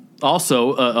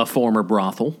 Also a former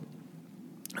brothel.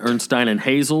 Ernstein and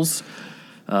Hazel's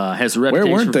has a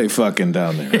reputation. Where weren't they fucking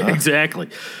down there? Huh? Exactly.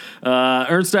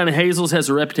 Ernstein and Hazel's has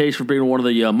a reputation for being one of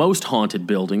the most haunted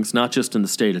buildings, not just in the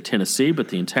state of Tennessee, but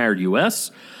the entire U.S.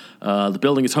 The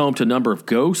building is home to a number of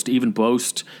ghosts, even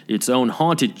boasts its own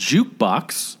haunted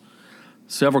jukebox.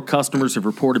 Several customers have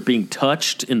reported being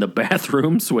touched in the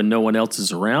bathrooms when no one else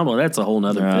is around. Well, that's a whole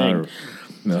other thing.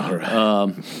 No,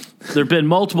 right. There have been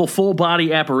multiple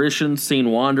full-body apparitions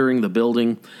seen wandering the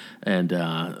building, and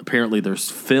apparently there's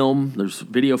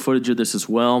video footage of this as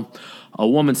well. A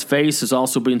woman's face has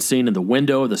also been seen in the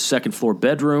window of the second-floor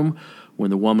bedroom when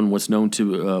the room was known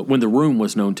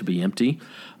to be empty.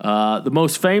 The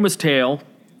most famous tale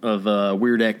of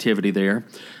weird activity there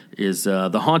is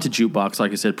the haunted jukebox.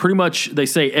 Like I said, pretty much they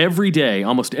say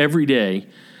almost every day,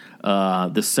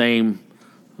 the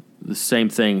same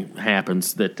thing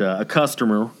happens, that a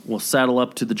customer will saddle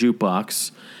up to the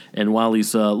jukebox, and while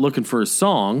he's looking for a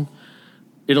song,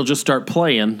 it'll just start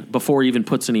playing before he even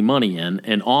puts any money in,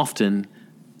 and often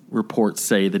reports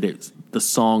say that it's the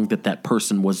song that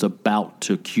person was about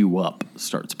to queue up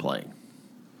starts playing.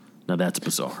 Now that's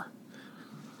bizarre.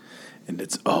 And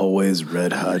it's always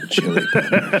Red Hot Chili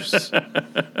Peppers.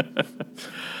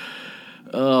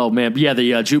 Oh, man. Yeah,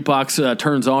 the jukebox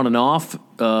turns on and off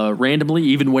randomly,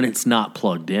 even when it's not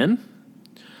plugged in.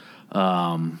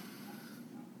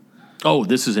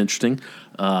 This is interesting.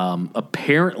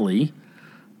 Apparently,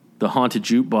 the haunted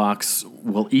jukebox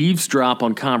will eavesdrop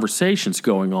on conversations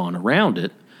going on around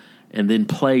it and then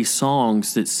play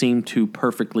songs that seem to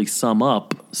perfectly sum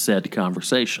up said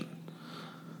conversation.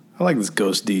 I like this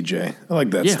ghost DJ. I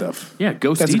like that stuff. Yeah,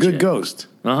 ghost That's DJ. That's a good ghost.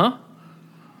 Uh-huh.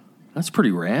 That's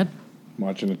pretty rad.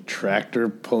 Watching a tractor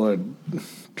pull a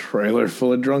trailer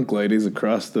full of drunk ladies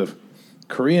across the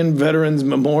Korean Veterans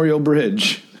Memorial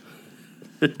Bridge.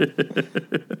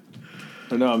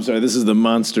 No, I'm sorry. This is the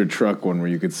monster truck one where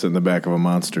you could sit in the back of a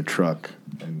monster truck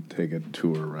and take a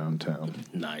tour around town.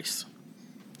 Nice.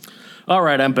 All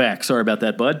right, I'm back. Sorry about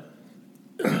that, bud.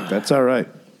 That's all right.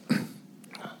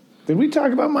 Did we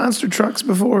talk about monster trucks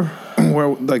before? Where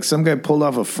like some guy pulled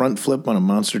off a front flip on a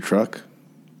monster truck?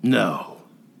 No.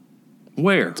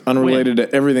 Where? It's unrelated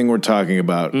to everything we're talking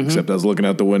about, except I was looking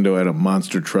out the window at a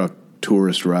monster truck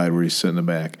tourist ride where he's sitting in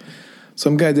the back.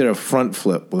 Some guy did a front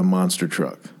flip with a monster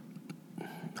truck.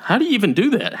 How do you even do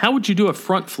that? How would you do a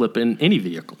front flip in any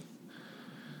vehicle?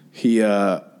 He,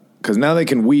 because now they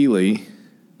can wheelie.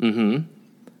 Mm-hmm.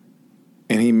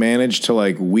 And he managed to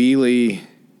like wheelie.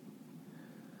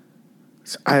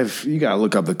 You gotta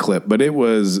look up the clip, but it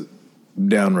was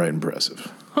downright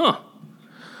impressive. Huh.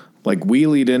 Like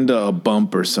wheelied into a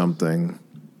bump or something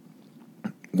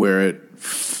where it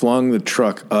flung the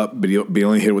truck up, but he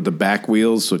only hit it with the back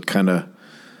wheels, so it kind of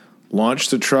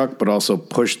launched the truck, but also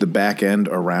pushed the back end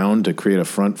around to create a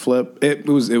front flip. It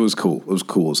was cool. It was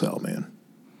cool as hell, man.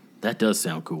 That does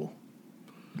sound cool.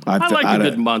 I like a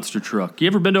good monster truck. You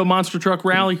ever been to a monster truck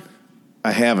rally?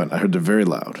 I haven't. I heard they're very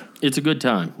loud. It's a good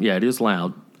time. Yeah, it is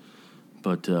loud.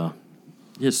 But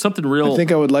it's something real. I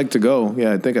think I would like to go.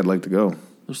 Yeah, I think I'd like to go.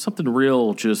 There's something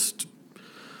real just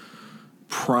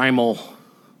primal.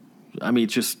 I mean,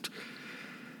 just,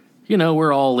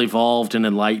 we're all evolved and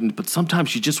enlightened, but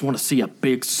sometimes you just want to see a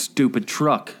big, stupid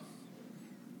truck.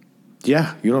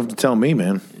 Yeah, you don't have to tell me,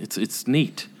 man. It's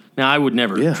neat. Now, I would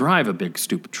never drive a big,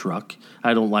 stupid truck.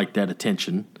 I don't like that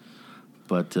attention.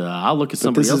 But I'll look at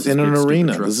somebody else's big, stupid truck. This is in an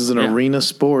arena. This is an arena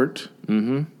sport.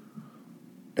 Mm-hmm.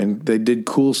 And they did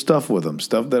cool stuff with them,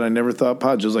 stuff that I never thought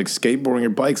possible, just like skateboarding or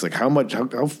bikes. Like how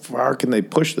far can they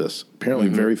push this? Apparently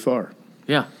very far.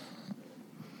 Yeah.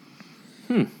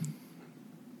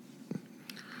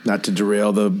 Not to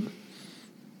derail the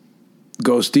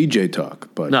ghost DJ talk,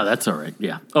 but no, that's all right.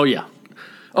 Yeah. Oh yeah.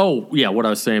 What I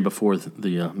was saying before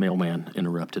the mailman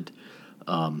interrupted.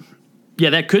 Yeah,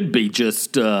 that could be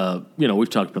just we've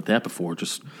talked about that before.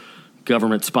 Just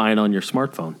government spying on your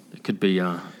smartphone. It could be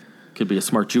a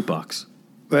smart jukebox.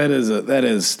 That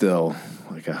is still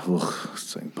like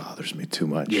this thing bothers me too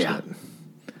much. Yeah.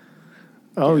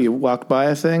 You walked by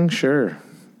a thing? Sure.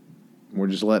 We're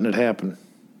just letting it happen.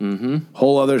 Mm-hmm.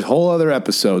 Whole other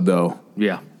episode though.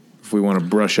 Yeah. If we want to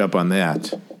brush up on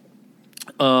that.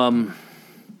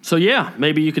 So yeah,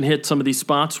 maybe you can hit some of these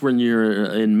spots when you're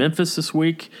in Memphis this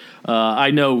week.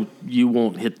 I know you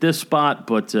won't hit this spot,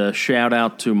 but shout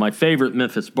out to my favorite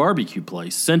Memphis barbecue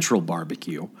place, Central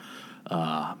Barbecue.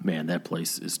 Man, that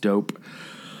place is dope.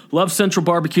 Love Central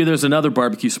Barbecue. There's another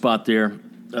barbecue spot there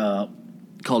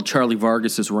called Charlie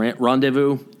Vargas's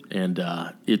Rendezvous, and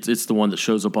it's the one that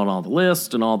shows up on all the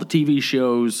lists and all the TV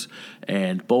shows,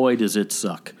 and boy, does it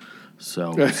suck.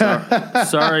 So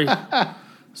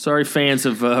sorry, fans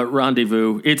of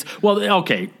Rendezvous.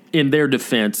 In their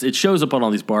defense, it shows up on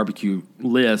all these barbecue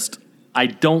lists. I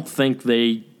don't think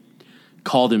they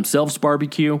call themselves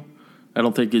barbecue. I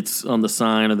don't think it's on the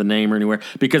sign or the name or anywhere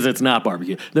because it's not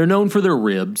barbecue. They're known for their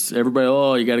ribs.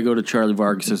 Everybody, you got to go to Charlie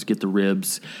Vargas's to get the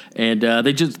ribs, and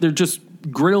they're just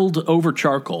grilled over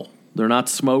charcoal. They're not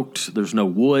smoked. There's no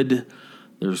wood.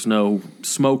 There's no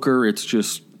smoker. It's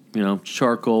just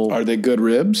charcoal. Are they good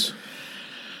ribs?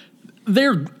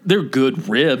 They're good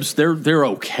ribs. They're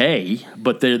okay,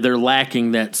 but they're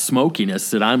lacking that smokiness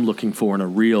that I'm looking for in a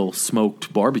real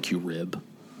smoked barbecue rib.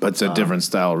 But it's a different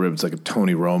style of rib. It's like a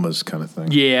Tony Roma's kind of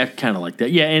thing. Yeah, kind of like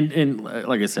that. Yeah, and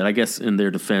like I said, I guess in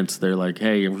their defense, they're like,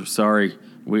 hey, we're sorry.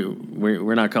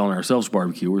 We're not calling ourselves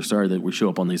barbecue. We're sorry that we show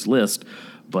up on these lists.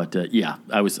 But,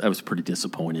 I was pretty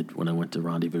disappointed when I went to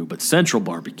Rendezvous. But Central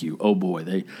Barbecue, oh, boy,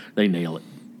 they nail it.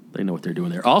 They know what they're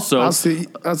doing there. Also, I'll see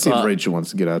if Rachel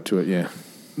wants to get out to it, yeah.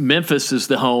 Memphis is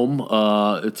the home.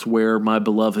 It's where my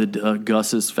beloved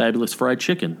Gus's Fabulous Fried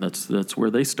Chicken. That's where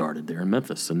they started there in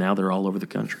Memphis, and now they're all over the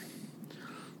country.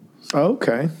 Oh,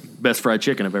 okay. Best fried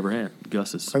chicken I've ever had,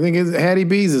 Gus's. I think Hattie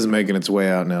B's is making its way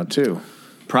out now too.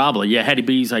 Probably, yeah. Hattie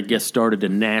B's, I guess, started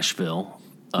in Nashville.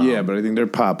 Yeah, but I think they're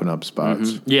popping up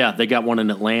spots. Mm-hmm. Yeah, they got one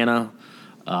in Atlanta.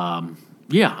 I'm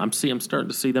starting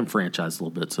to see them franchise a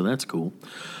little bit, so that's cool.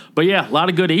 But yeah, a lot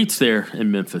of good eats there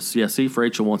in Memphis. Yeah, see if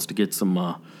Rachel wants to get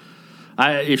some.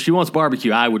 If she wants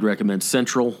barbecue, I would recommend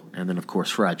Central, and then of course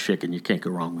fried chicken. You can't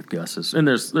go wrong with Gus's, and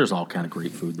there's all kind of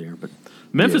great food there. But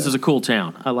Memphis is a cool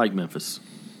town. I like Memphis.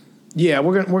 Yeah,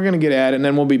 we're gonna get at it, and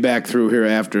then we'll be back through here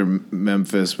after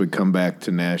Memphis. We come back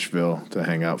to Nashville to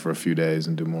hang out for a few days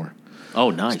and do more. Oh,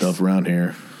 nice stuff around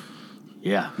here.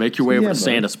 Yeah, make your way over to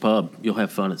Santa's Pub. You'll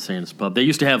have fun at Santa's Pub. They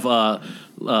used to have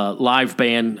live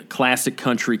band classic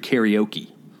country karaoke.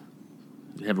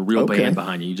 You have a real band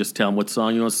behind you. You just tell them what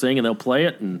song you want to sing, and they'll play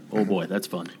it, and oh boy, that's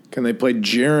fun. Can they play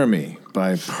Jeremy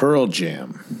by Pearl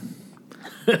Jam?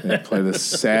 They play the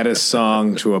saddest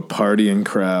song to a partying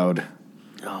crowd.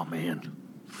 Oh, man.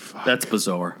 That's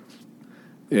bizarre.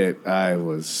 I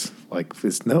was like,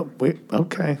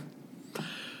 okay.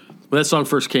 When that song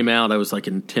first came out, I was like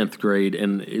in 10th grade,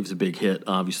 and it was a big hit,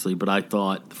 obviously. But I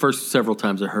thought, the first several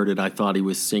times I heard it, I thought he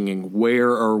was singing,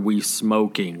 "Where are we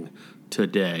smoking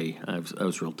today?" I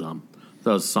was real dumb.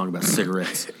 That was a song about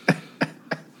cigarettes.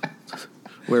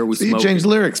 Where are we smoking? You changed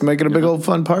lyrics, make it a big old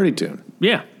fun party tune.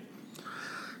 Yeah.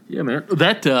 Yeah, man.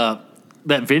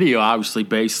 That video, obviously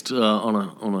based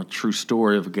on a true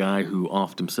story of a guy who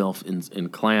offed himself in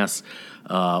class.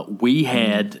 We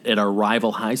had at our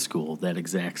rival high school that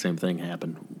exact same thing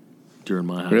happen during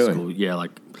my high school. Yeah,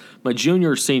 like my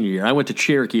junior or senior year. I went to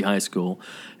Cherokee High School,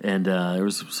 and there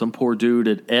was some poor dude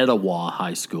at Etowah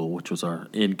High School, which was our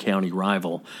in-county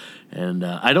rival. And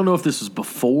I don't know if this was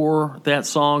before that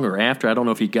song or after. I don't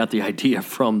know if he got the idea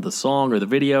from the song or the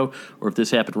video or if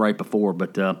this happened right before.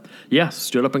 But,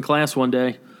 stood up in class one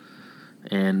day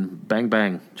and bang,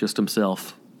 bang, just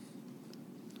himself.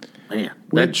 Man,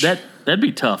 that'd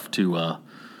be tough to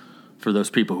for those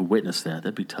people who witnessed that.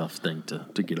 That'd be a tough thing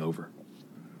to get over.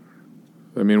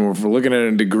 I mean, if we're looking at it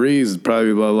in degrees, it's probably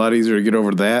a lot easier to get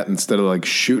over that instead of like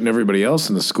shooting everybody else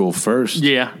in the school first.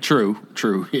 Yeah, true,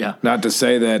 yeah. Not to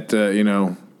say that,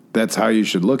 that's how you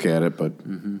should look at it, but.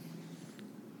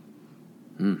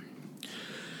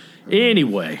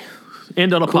 Anyway,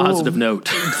 end on a positive note.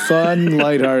 Fun,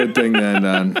 lighthearted thing to end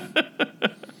on.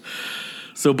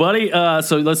 So, buddy,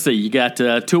 so let's see. You got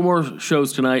 2 more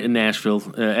shows tonight in Nashville.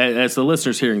 As the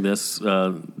listeners hearing this,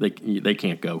 they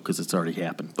can't go because it's already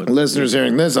happened. But listeners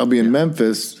hearing this, I'll be in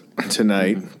Memphis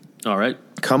tonight. All right.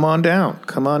 Come on down.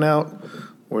 Come on out.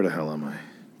 Where the hell am I?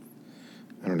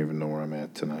 I don't even know where I'm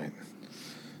at tonight.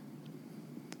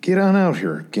 Get on out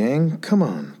here, gang. Come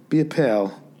on. Be a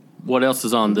pal. What else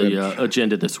is on the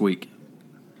agenda this week?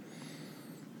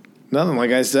 Nothing. Like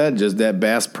I said, just that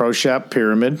Bass Pro Shop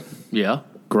Pyramid. Yeah.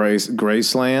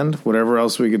 Graceland, whatever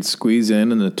else we could squeeze in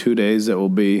the 2 days that will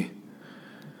be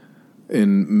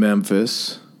in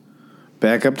Memphis.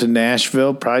 Back up to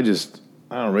Nashville, probably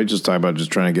Rachel's talking about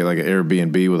just trying to get like an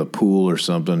Airbnb with a pool or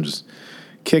something. Just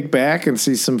kick back and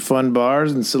see some fun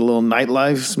bars and see a little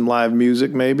nightlife, some live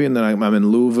music maybe. And then I'm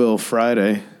in Louisville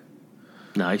Friday.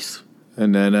 Nice.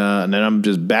 And then I'm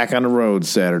just back on the road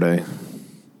Saturday.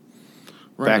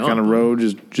 Back on the road,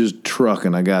 just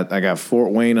trucking. I got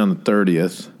Fort Wayne on the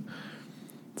 30th,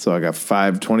 so I got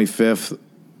 25th,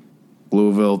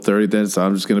 Louisville 30th. So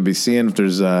I'm just going to be seeing if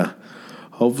there's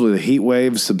hopefully the heat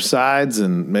wave subsides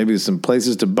and maybe some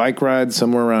places to bike ride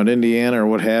somewhere around Indiana or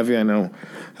what have you. I know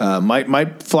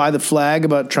might fly the flag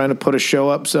about trying to put a show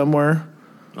up somewhere.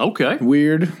 Okay,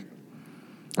 weird.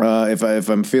 If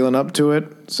I'm feeling up to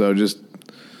it, so just.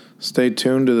 Stay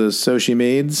tuned to the social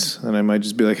medias, and I might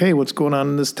just be like, hey, what's going on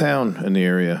in this town in the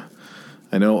area?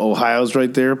 I know Ohio's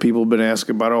right there. People have been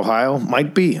asking about Ohio.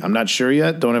 Might be. I'm not sure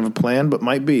yet. Don't have a plan, but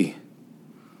might be.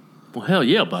 Well, hell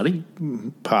yeah, buddy.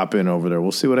 Pop in over there.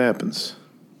 We'll see what happens.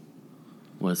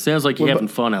 Well, it sounds like you're having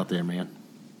fun out there, man.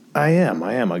 I am.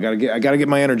 I gotta get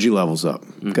my energy levels up.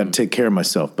 Got to take care of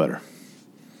myself better.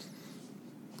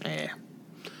 Yeah.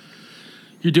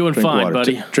 You're doing Drink fine, water.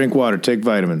 buddy. Drink water. Take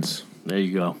vitamins. There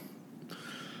you go.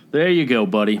 There you go,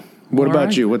 buddy. What All about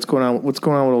right. you? What's going on? What's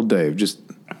going on with old Dave? Just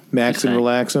maxing,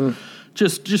 relaxing.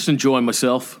 Just enjoying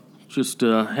myself. Just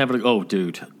having a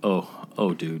dude.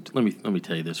 Oh, dude. Let me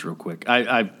tell you this real quick.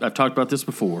 I've talked about this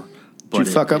before. Did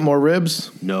you fuck up more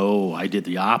ribs? No, I did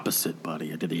the opposite,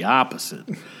 buddy. I did the opposite.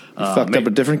 You fucked up a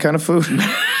different kind of food?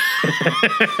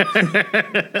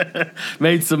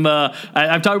 Made some,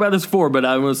 I've talked about this before, but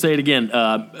I'm going to say it again.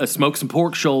 I smoked some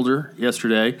pork shoulder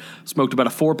yesterday. Smoked about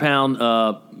a 4-pound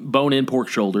bone-in pork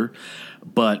shoulder.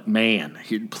 But, man,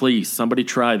 please, somebody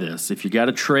try this. If you got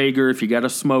a Traeger, if you got a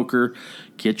smoker,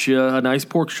 get you a nice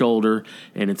pork shoulder.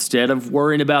 And instead of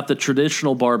worrying about the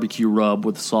traditional barbecue rub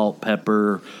with salt,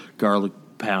 pepper, garlic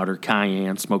powder,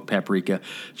 cayenne, smoked paprika,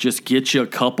 just get you a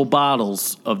couple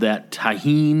bottles of that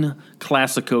Tajin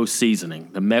Classico seasoning,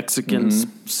 the Mexican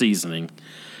seasoning,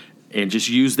 and just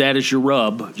use that as your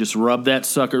rub. Just rub that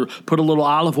sucker. Put a little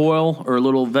olive oil or a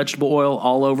little vegetable oil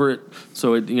all over it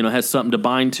so it has something to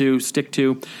bind to, stick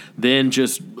to. Then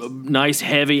just a nice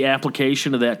heavy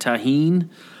application of that Tajin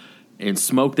and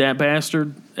smoke that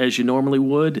bastard as you normally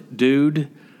would. Dude,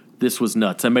 this was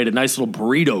nuts. I made a nice little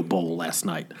burrito bowl last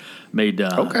night.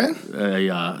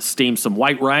 Steamed some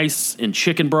white rice and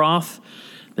chicken broth.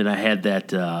 Then I had that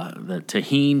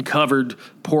Tajin covered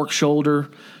pork shoulder,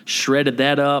 shredded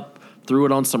that up, threw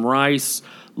it on some rice,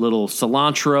 little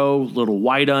cilantro, little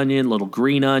white onion, little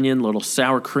green onion, little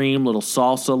sour cream, little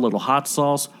salsa, little hot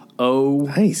sauce. Oh,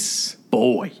 nice.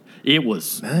 Boy, it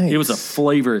was a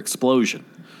flavor explosion.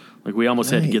 Like we almost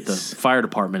had to get the fire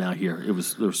department out here. There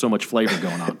was so much flavor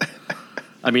going on.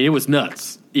 I mean, it was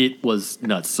nuts. It was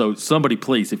nuts. So somebody,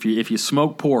 please, if you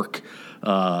smoke pork,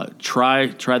 try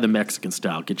the Mexican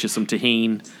style. Get you some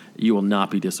Tajin. You will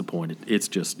not be disappointed.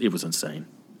 It was insane.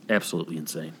 Absolutely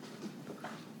insane.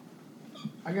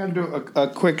 I got to do a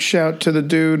quick shout to the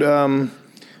dude.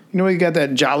 You got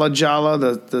that Jala,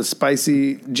 the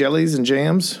spicy jellies and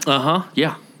jams? Uh-huh,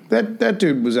 yeah. That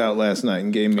dude was out last night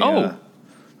and gave me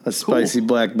a spicy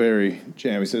blackberry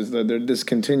jam. He says that they're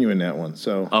discontinuing that one.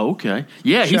 So. Oh, okay.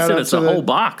 Yeah, he sent us a whole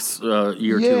box a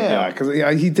year or two ago. Yeah,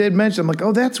 because he did mention, I'm like,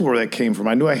 oh, that's where that came from.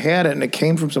 I knew I had it, and it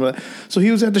came from some of that. So he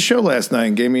was at the show last night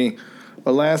and gave me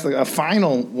a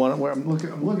final one where I'm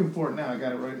looking for it now. I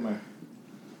got it right in my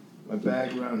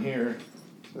bag around here.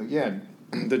 So, yeah,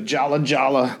 the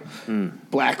Jala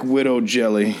Black Widow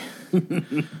jelly.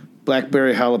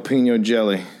 Blackberry jalapeno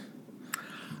jelly.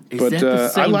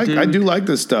 I do like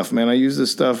this stuff, man. I use this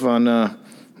stuff on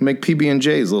make PB&Js,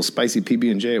 a little spicy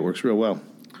PB&J. It works real well.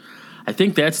 I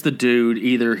think that's the dude.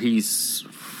 Either he's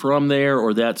from there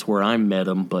or that's where I met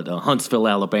him. But Huntsville,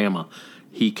 Alabama,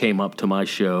 he came up to my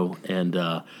show, and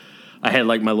I had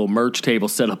like my little merch table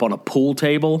set up on a pool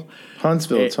table.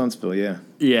 It's Huntsville, yeah.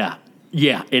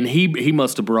 Yeah, and he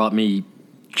must have brought me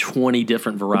 20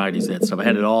 different varieties of that stuff. I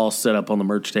had it all set up on the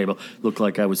merch table. Looked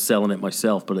like I was selling it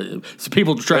myself, but so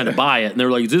people were trying to buy it, and they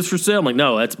were like, "Is this for sale?" I'm like,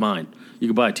 "No, that's mine. You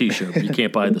can buy a T-shirt, but you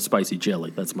can't buy the spicy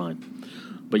jelly. That's mine."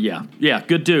 But yeah,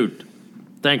 good dude.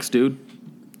 Thanks, dude.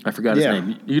 I forgot his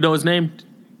name. You know his name?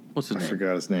 What's his name? I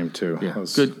forgot his name too. Yeah,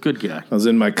 good guy. I was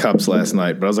in my cups last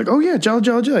night, but I was like, "Oh yeah, Jolly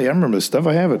Jelly. I remember this stuff.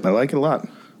 I have it. I like it a lot."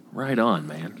 Right on,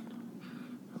 man.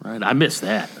 Right, I miss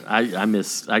that. I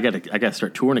gotta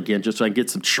start touring again just so I can get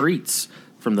some treats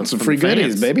from the free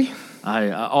goodies, baby.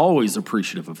 I always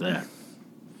appreciative of that.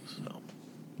 So,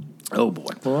 oh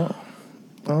boy. Well,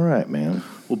 all right, man.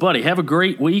 Well, buddy, have a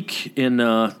great week in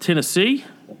Tennessee.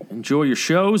 Enjoy your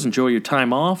shows. Enjoy your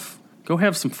time off. Go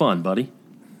have some fun, buddy.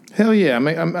 Hell yeah!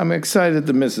 I'm excited that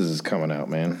the missus is coming out,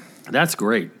 man. That's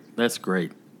great. Yeah, it's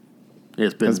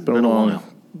been a while.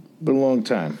 Been a long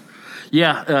time.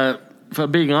 Yeah. If I'm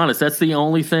being honest, that's the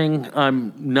only thing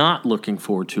I'm not looking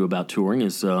forward to about touring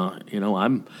is,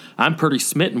 I'm pretty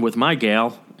smitten with my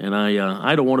gal, and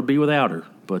I don't want to be without her.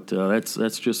 But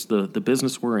that's just the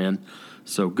business we're in.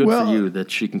 So good for you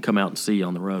that she can come out and see you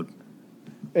on the road.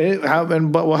 How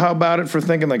about it for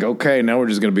thinking like, okay, now we're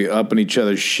just going to be up in each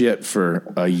other's shit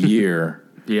for a year.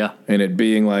 Yeah. And it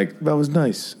being like, that was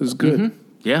nice. It was good. Mm-hmm.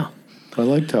 Yeah. I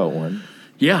liked how it went.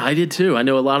 Yeah, I did too. I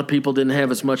know a lot of people didn't have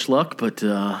as much luck, but...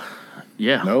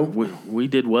 yeah, no, we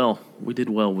did well. We did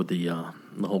well with the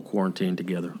whole quarantine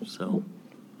together. So,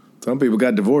 some people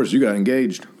got divorced. You got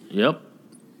engaged. Yep.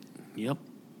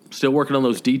 Still working on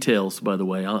those details, by the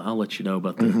way. I'll let you know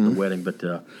about the wedding, but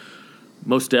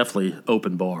most definitely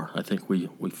open bar. I think we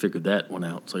figured that one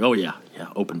out. It's like, oh yeah,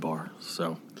 open bar.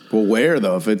 So, well, where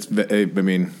though? If it's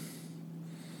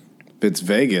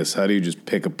Vegas, how do you just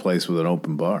pick a place with an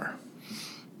open bar?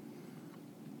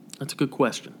 That's a good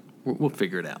question. We'll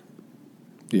figure it out.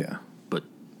 Yeah, but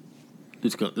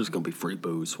there's going to be free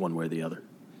booze one way or the other.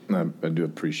 I do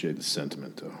appreciate the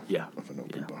sentiment, though. Yeah, of an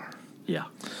open bar. Yeah.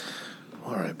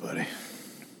 All right, buddy.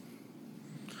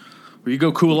 Well, you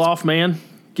go cool off, man.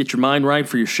 Get your mind right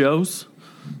for your shows.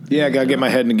 Yeah, I got to get my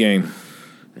head in the game.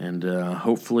 And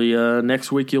hopefully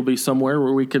next week you'll be somewhere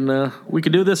where we can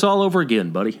do this all over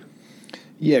again, buddy.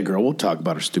 Yeah, girl, we'll talk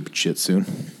about our stupid shit soon.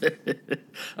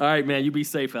 All right, man. You be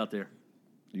safe out there.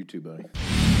 You too, buddy.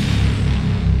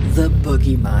 The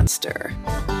Boogie Monster.